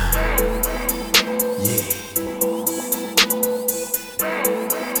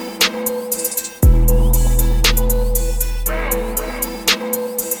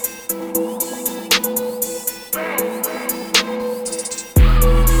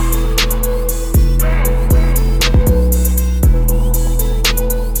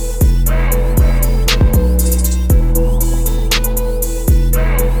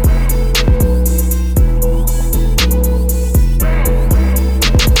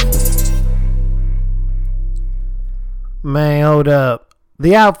 Man, hold up.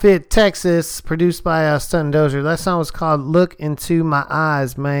 The Outfit, Texas, produced by Stunt Dozier. That song was called Look Into My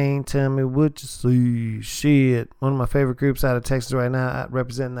Eyes, man. Tell me what you see. Shit. One of my favorite groups out of Texas right now,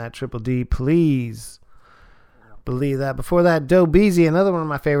 representing that Triple D. Please believe that. Before that, Doe Beezy, another one of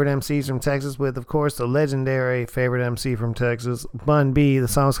my favorite MCs from Texas, with, of course, the legendary favorite MC from Texas, Bun B. The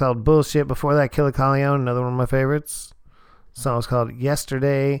song was called Bullshit. Before that, Killa Calione, another one of my favorites. The song was called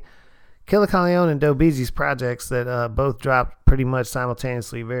Yesterday. Killa Calione and Doe Beezy's projects that both dropped pretty much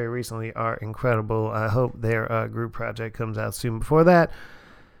simultaneously very recently are incredible. I hope their group project comes out soon. Before that,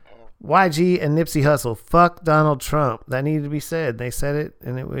 YG and Nipsey Hussle. Fuck Donald Trump. That needed to be said. They said it,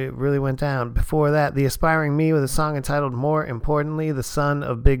 and it really went down. Before that, The Aspiring Me with a song entitled More Importantly, the son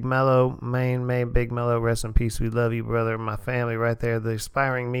of Big Mello. Main Big Mello. Rest in peace. We love you, brother. My family right there. The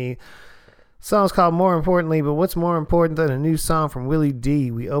Aspiring Me. Song's called More Importantly, but what's more important than a new song from Willie D?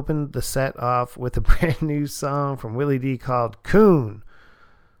 We opened the set off with a brand new song from Willie D called Coon.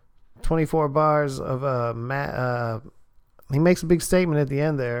 24 bars of he makes a big statement at the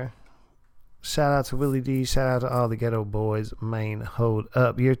end there. Shout out to Willie D. Shout out to all the Ghetto Boys. Main, hold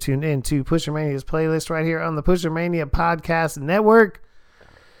up. You're tuned in to Pusher Mania's playlist right here on the Pusher Mania Podcast Network.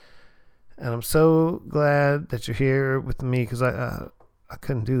 And I'm so glad that you're here with me because I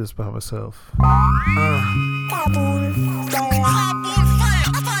couldn't do this by myself.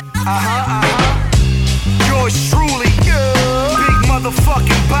 Yours truly, big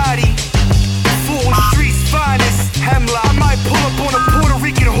motherfucking body, full streets finest. Hemla, I might pull up on a Puerto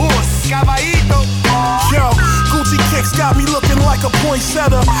Rican horse. Caballito. Yo, Gucci kicks got me looking like a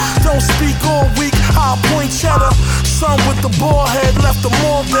poinsettia. Don't speak all week, I'll point cheddar. Son with the ball head left them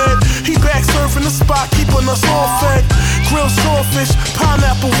all dead. He back surfing the spot, keeping us all fed. Grilled swordfish,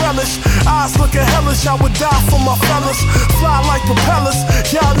 pineapple relish. Eyes looking hellish, I would die for my fellas. Fly like propellers,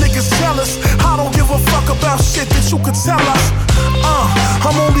 y'all niggas jealous. I don't give a fuck about shit that you could tell us.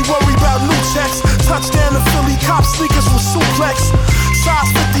 I'm only worried about new checks. Touchdown in Philly, cop sneakers with suplex.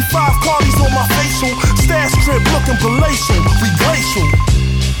 Size 55 Cardi's on my facial. Stash strip looking palatial, we glacial.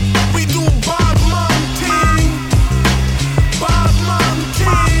 We do Bob Mountain, Bob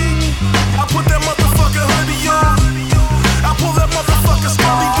Mountain. I put that motherfucker hoodie on. I pull that motherfucker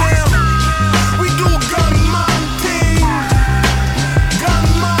Scully down. We do Gun Mountain, Gun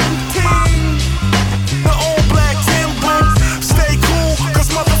Mountain. The old black Timber. Stay cool, cause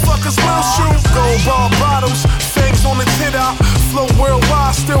motherfuckers will shoot. Gold bar bottles, fangs on the tit out. Flow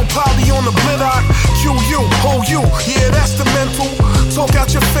worldwide, still poly on the blitter. QU, oh you, yeah that's the mental. Talk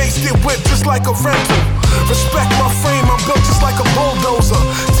out your face, get whipped just like a rental. Respect my frame, I'm built just like a bulldozer.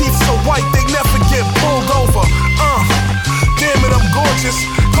 Teeth so white they never get pulled over. Damn it, I'm gorgeous.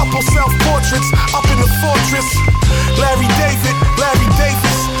 Couple self-portraits up in the fortress. Larry Davis.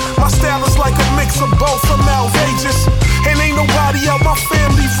 My style is like a mix of both, I'm outrageous. And ain't nobody out my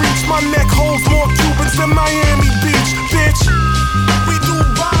family reach. My neck holds more Cubans than Miami Beach, bitch. We do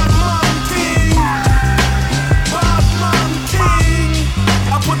Bob Mountain, Bob Mountain.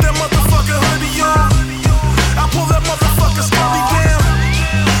 I put that motherfucker hoodie on. I pull that motherfucker Scully down.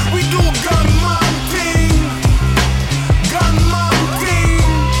 We do Gun Mountain, Gun Mountain.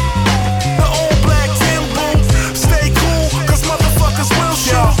 The old black Timber. Stay cool, cause motherfuckers will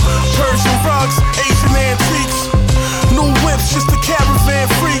shoot. Persian rugs, Asian antiques. New whips, just the caravan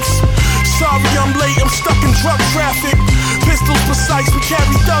freaks. Sorry I'm late, I'm stuck in drug traffic. Pistols precise, we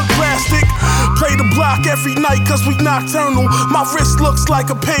carry thug plastic. Play the block every night cause we nocturnal. My wrist looks like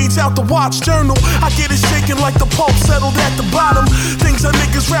a page out the watch journal. I get it shaking like the Pope settled at the bottom. Things that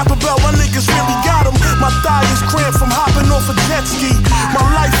niggas rap about, my niggas really got them. My thigh is cramped from hopping off a jet ski. My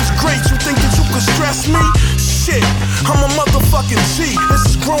life is great, you think that you could stress me? Shit, I'm a motherfucking G. This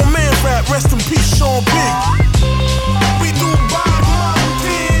is grown man rap, rest in peace Sean B. We do Bob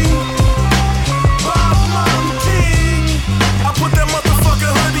Mountain, Bob Mountain. I put that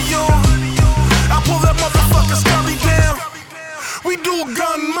motherfucker hoodie on. I pull that motherfucker Scully down. We do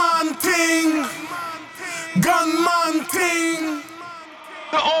Gun Mountain, Gun Mountain.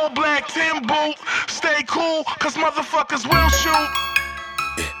 The old black Timber. Stay cool, cause motherfuckers will shoot.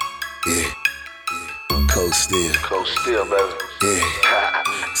 Yeah. Cold steel, baby. Yeah.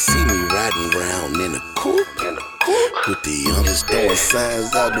 See me riding around in a coupe, with the youngest throwing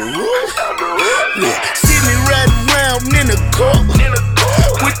signs out the roof. Yeah. See me riding around in a coupe,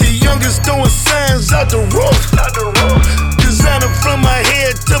 with the youngest throwing signs out the roof. Designer from my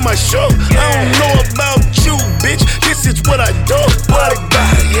head to my show. I don't know about you, bitch. This is what I do.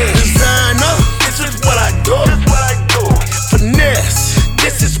 Designer, this is what I do. Finesse,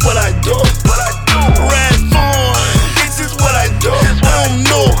 this is what I do. Ride on, this is what I do. I don't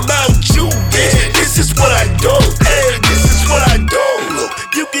know about you, bitch. This is what I do. Hey, this is what I do. Look,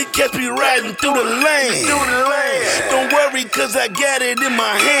 riding through the lane. Don't worry, cause I got it in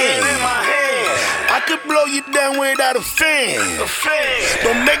my hand. I could blow you down without a fan.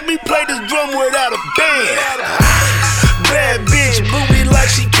 Don't make me play this drum without a band. Bad bitch, booty like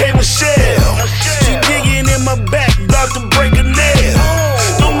she came with Shell. She digging in my back, about to break a nail.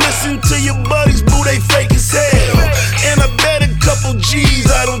 Don't listen to your buddies, boo, they fake as hell. And I bet a couple G's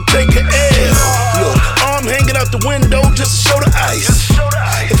I don't take a L. Look, arm hanging out the window just to show the ice.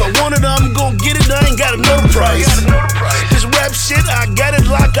 If I want it, I'm gon' get it, I ain't gotta know the price. This rap shit, I got it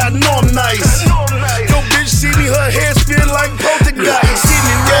like I know I'm nice. Yo, bitch, see me, her hair spin like poltergeist. See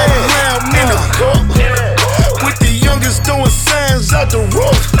me riding around in a cup with the youngest throwing signs out the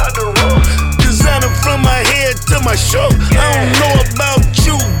roof. Designer from my head to my show. I don't know about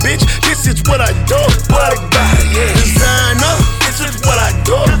you, bitch. This is what I do. Designer, this is what I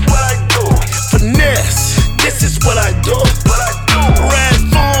do. Finesse, this is what I do. Ride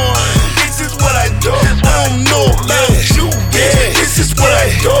fun, this is what I do. I don't know about you, bitch. This is what I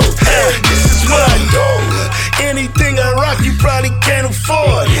do. This is what I do. Anything I rock, you probably can't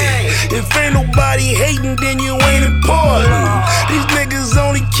afford it. If ain't nobody hating, then you ain't important. These niggas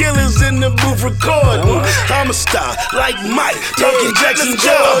only killers in the booth recording. I'm a star like Mike, talking Jackson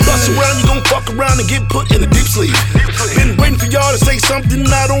Jones. Bust around, you gon' fuck around and get put in a deep sleep. Been waiting for y'all to say something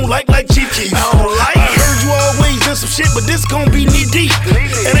I don't like Chief Keef. I heard you always in some shit, but this gon' be knee deep.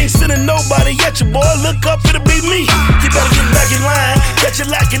 And ain't sending nobody at you, boy. Look up, it'll be me. You better get back in line. Catch you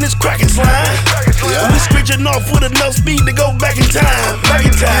lacking this cracking slime. We screeching off with enough speed to go back in time.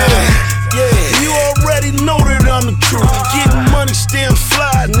 Yeah, you already know that I'm the truth. Getting money, staying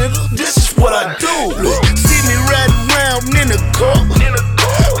fly, nigga. This is what I do. Look, see me riding around in a cup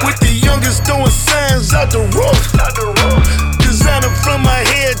with the youngest throwing signs out the roof. Designer from my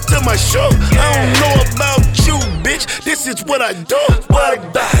head to my show. I don't know about you, bitch. This is what I do. Designer,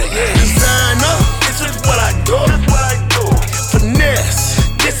 this is what I do. Finesse,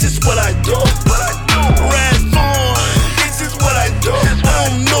 this is what I do. Ride fun, this is what I do. I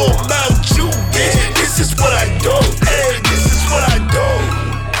don't know about you, bitch. This is what I do. Hey, this is what I do.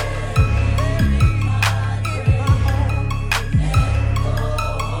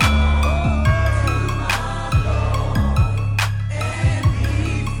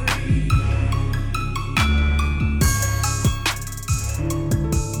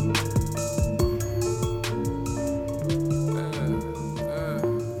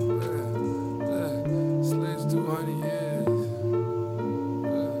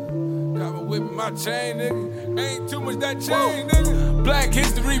 My chain, nigga, ain't too much that chain, nigga. Black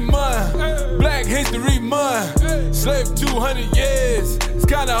History Month, Black History Month. Slave 200 years, it's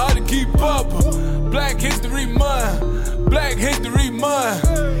kinda hard to keep up. Black History Month, Black History Month.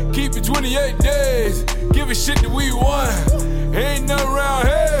 Keep it 28 days, give a shit that we won. Ain't nothing around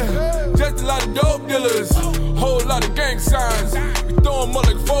here, just a lot of dope dealers, whole lot of gang signs. We throw them up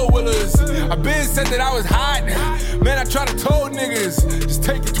like four-wheelers. I been said that I was hot, man, I try to told niggas, just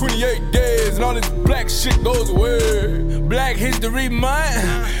take the 28 days and all this black shit goes away. Black History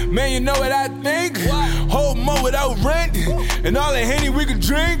Month, man, you know what I think? Whole month without rent, and all the Henny we could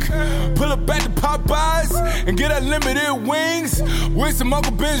drink. Pull up at the Popeyes, and get unlimited wings, with some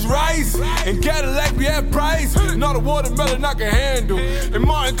Uncle Ben's rice, and Cadillac be at price, and all the watermelon I can handle, and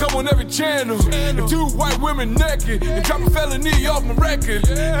Martin come on every channel, and 2 white women naked, and drop a felony off my record,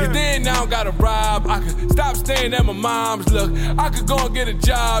 and then now I gotta rob, I could stop staying at my mom's, look, I could go and get a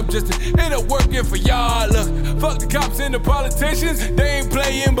job, just to end up working for y'all, look, fuck the cops and the politicians, they ain't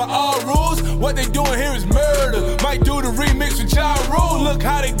playing by all rules, what they doing here is murder, might do the remix with Ja Rule, look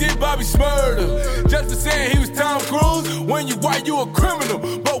how they did Bobby Smurder, just for saying he was Tom Cruise, when you white you a criminal,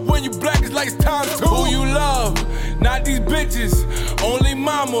 but when you black it's like it's time to. Who you love, not these bitches, only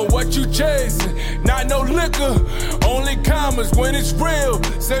mama, what you chasing, not no liquor, only commas when it's real,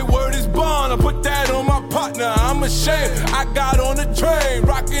 say word is bond, I put that on my partner, I'm ashamed, I got on the train,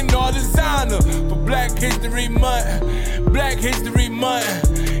 rocking all designer, for Black History Month, Black History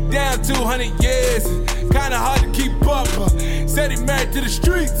Month, down 200 years, kinda hard to keep up, said he married to the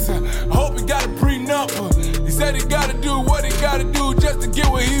streets, I hope he got a prenup, he said he gotta do what he gotta do just to get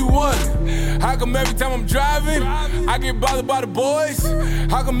what he wanted, how come every time I'm driving, I get bothered by the boys,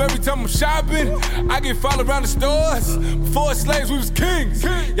 how come every time I'm shopping, I get followed around the stores, before slaves we was kings,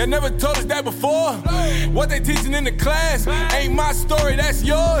 y'all never told us that before, what they teaching in the class, ain't my story, that's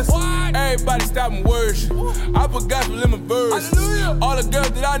yours, everybody stop and worship, I put gospel in my verse, all the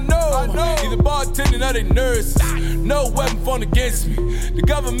girls that I know, either bartending or they nurses, no weapon formed against me. The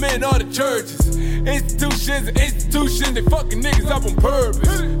government or the churches, institutions, they fucking niggas up on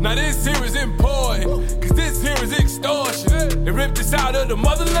purpose. Now this here is important, cause this here is extortion. They ripped us out of the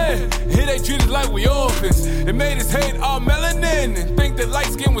motherland, here they treat us like we orphans. They made us hate our melanin and think that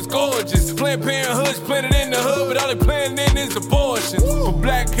light skin was gorgeous. Planned Parenthood's planted in the hood, but all they planning in is abortions. For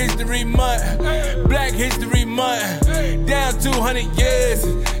Black History Month, Black History Month, down 200 years,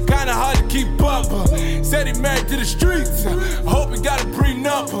 kinda hard to keep up. Said he married to the streets, I hope he got a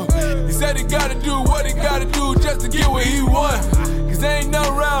prenup. He said he gotta do what he gotta do just to get what he want. Cause there ain't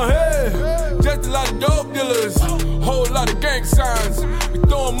nothing around here, just a lot of dope dealers, whole lot of gang signs. We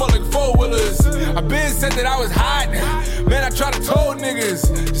throw them up like four-wheelers. I been said that I was hot, man I try to told niggas,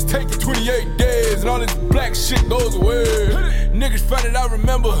 just take it 28 days and all this black shit goes away. Niggas found it, I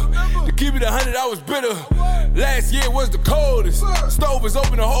remember, to keep it 100 I was bitter. Last year was the coldest, stove was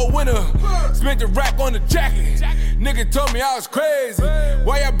open the whole winter. Spent the rack on the jacket, nigga told me I was crazy.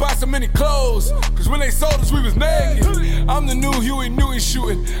 Why y'all buy so many clothes? Cause when they sold us we was naked. I'm the new Huey Newton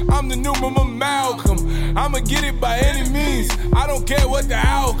shooting, I'm the new Mama Malcolm. I'ma get it by any means, I don't care what the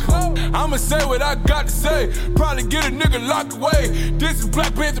outcome. I'ma say what I got to say, probably get a nigga locked away. This is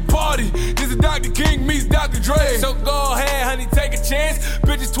Black Panther Party, this is Dr. King meets Dr. Dre. So go ahead honey, take a chance.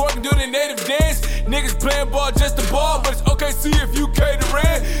 Bitches twerking, do the native dance. Niggas playing ball just a ball, but it's okay, see if you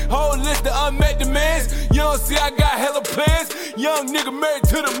catering. Whole list of unmet demands. You don't see I got hella plans. Young nigga married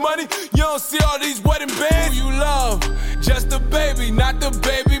to the money. You don't see all these wedding bands. Who you love? Just a baby, not the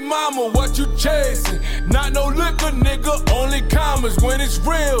baby mama. What you chasing? Not no liquor, nigga. Only commas when it's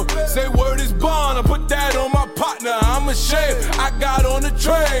real. Say word is bond. I put that on my partner. I'm ashamed. I got on the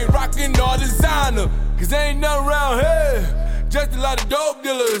train, rocking all designer. Cause there ain't nothing around here, just a lot of dope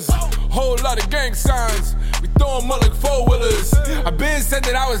dealers, whole lot of gang signs. We throw them up like four-wheelers. I been said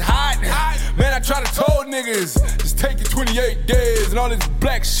that I was hot, man I try to told niggas, just take it 28 days and all this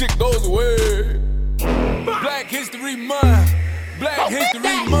black shit goes away. Black History Month, Black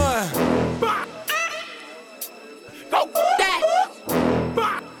History Month. Go that.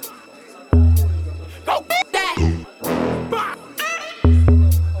 Go that.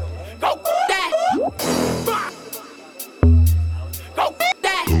 Go that. Go that. Go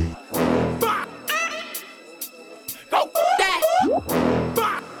that. Go that. Go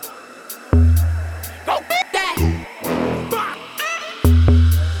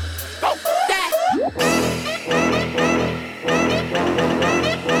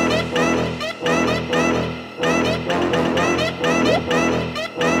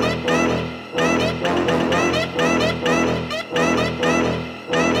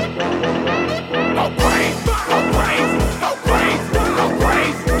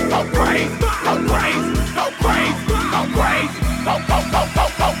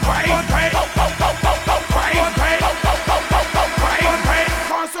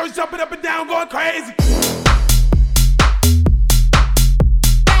jumping up and down, going crazy.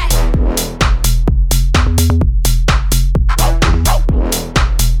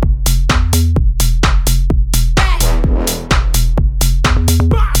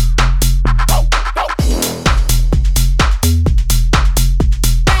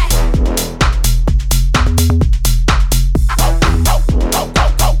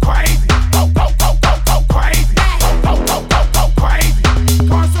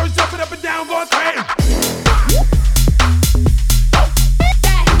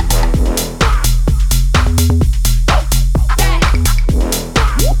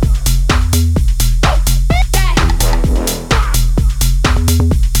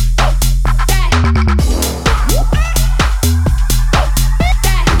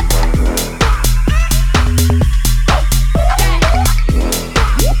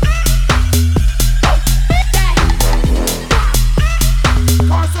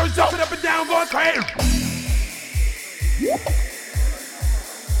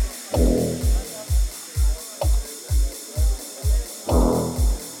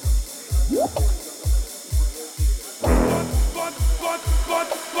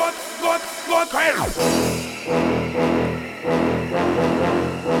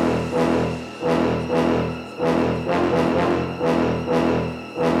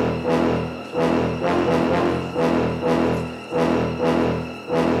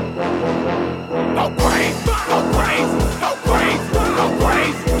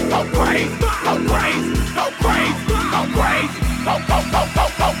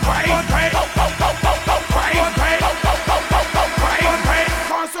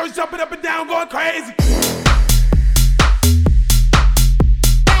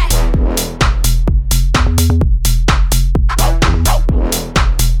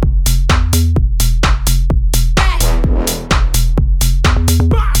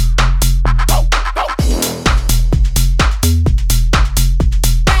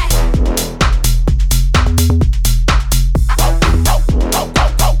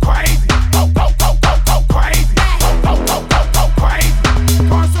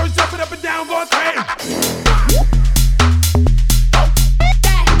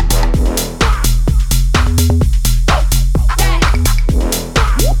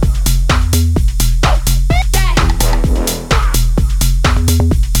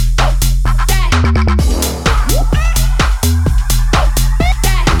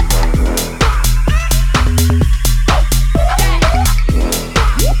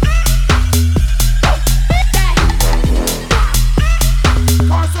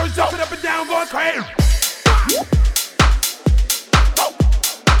 was jumping up and down, going crazy.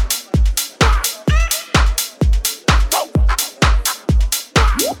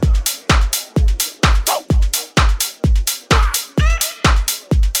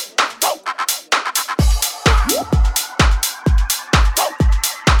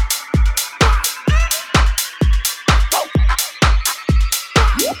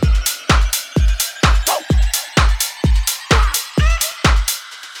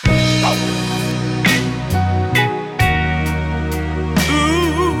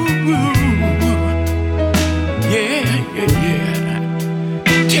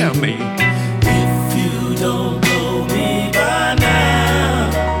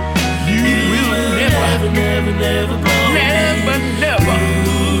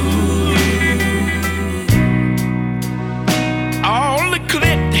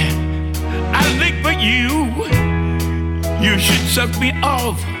 Suck me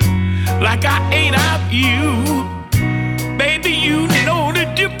off like I ate out you. Baby, you know the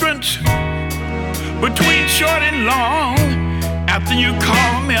difference between short and long. After you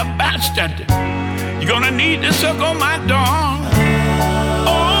call me a bastard, you're gonna need to suck on my dong.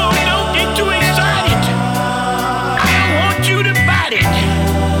 Oh, don't get too excited. I don't want you to bite it.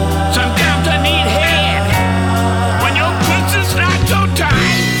 Sometimes I need head when your pussy's not so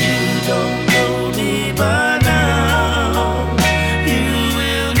tight. You don't know me by now.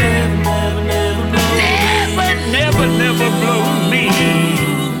 Never blow me.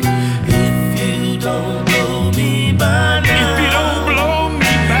 If you don't blow me by now. If you don't blow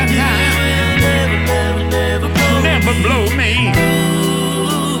me by now. Never blow me.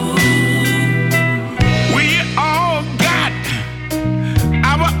 We all got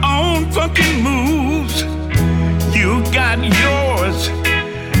our own fucking moves. You got yours.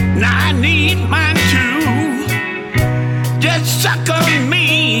 Now I need mine too. Just suck on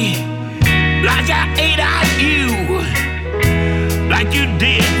me like I ate out you. Like you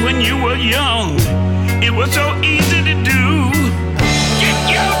did when you were young. It was so easy to do. Get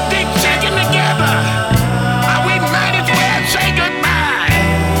your dick shaking together, or we might as well say goodbye.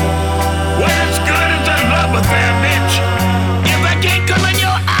 Well, as good as a love affair, bitch, if I can't come in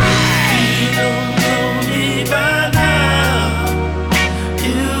your eye. You don't know me by now.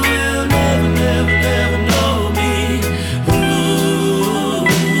 You will never know me. Ooh,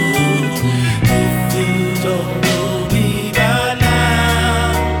 if you don't know me by now.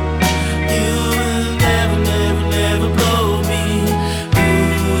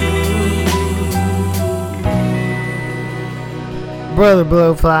 Brother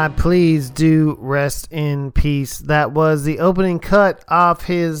Blowfly, please do rest in peace. That was the opening cut off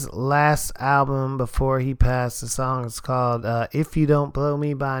his last album before he passed. The song is called If You Don't Blow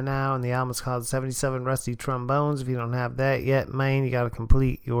Me By Now, and the album is called 77 Rusty Trombones. If you don't have that yet, man, you got to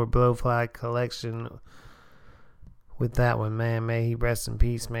complete your Blowfly collection with that one, man. May he rest in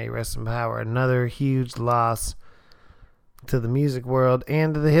peace. May he rest in power. Another huge loss to the music world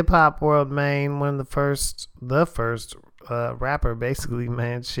and to the hip-hop world, man. One of the first rapper, basically,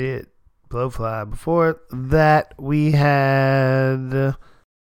 man. Shit, Blowfly. Before that, we had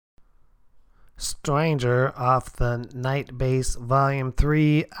Stranger off the Night Bass Volume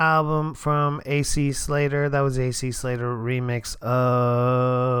 3 album from AC Slater. That was AC Slater remix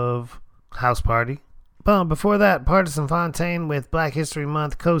of House Party. Before that, Partisan Fontaine with Black History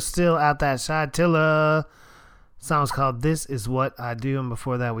Month, Coast Still Out That Shotilla. The song was called This Is What I Do. And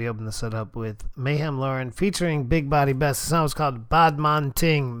before that, we opened the set up with Mayhem Lauren featuring Big Body Best. The song was called Badman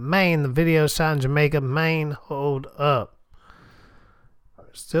Ting, Maine. The video shot in Jamaica, Maine. Hold up.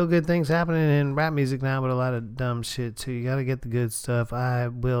 Still good things happening in rap music now, but a lot of dumb shit too. You gotta get the good stuff. I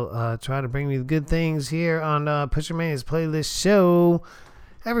will try to bring you the good things here on Pusher Mania's playlist show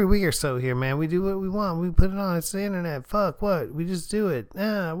every week or so here, man. We do what we want. We put it on. It's the internet. Fuck what? We just do it.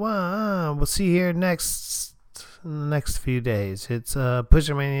 We'll see you here in the next few days. It's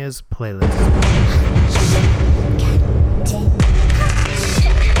Pusher Mania's playlist.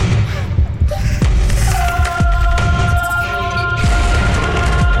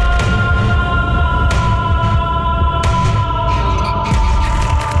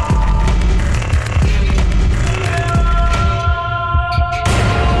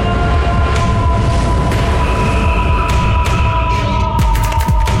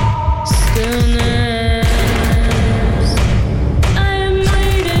 Stillness,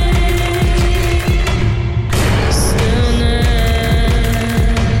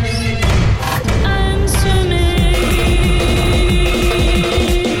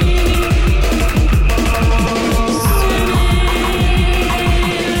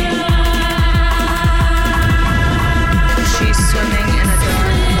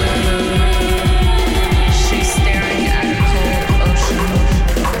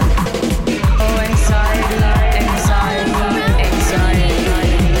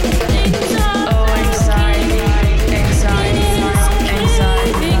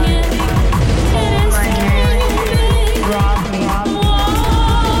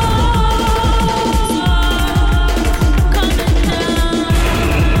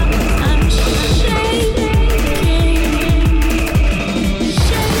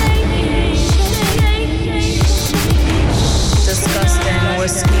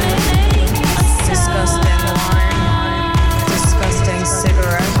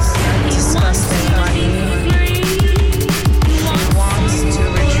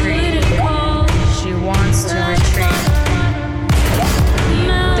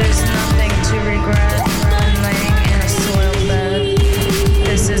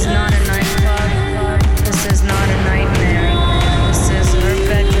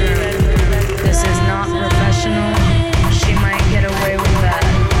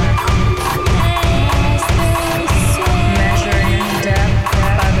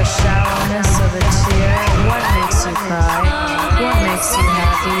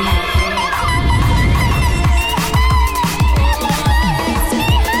 see.